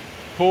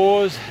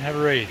 pause and have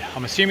a read.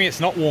 I'm assuming it's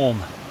not warm.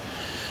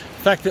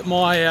 The fact that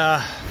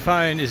my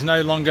phone is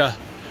no longer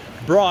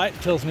bright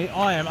tells me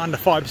I am under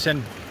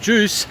 5%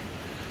 juice,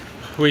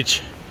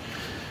 which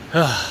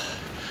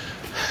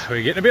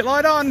we're getting a bit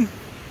light on.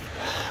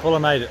 Well, I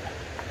made it.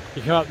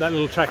 You come up that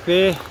little track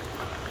there,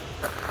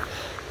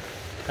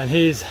 and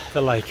here's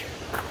the lake.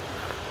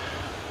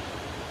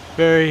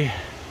 Very,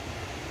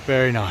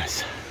 very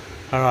nice.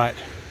 All right,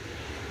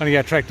 I'm gonna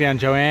go track down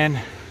Joanne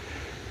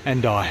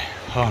and die.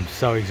 Oh, I'm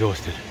so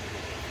exhausted.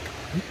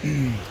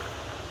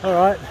 All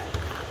right,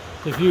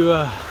 if you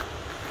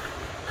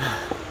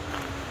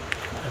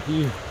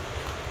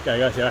go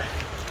guys, go.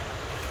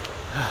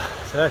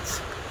 So that's,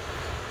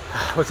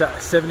 what's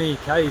that, 70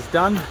 k's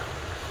done.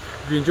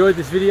 If you enjoyed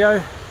this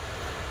video,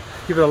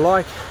 give it a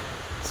like,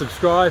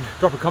 subscribe,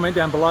 drop a comment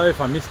down below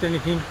if I missed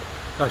anything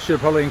I should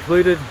have probably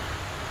included.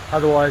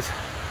 Otherwise,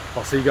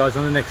 I'll see you guys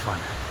on the next one.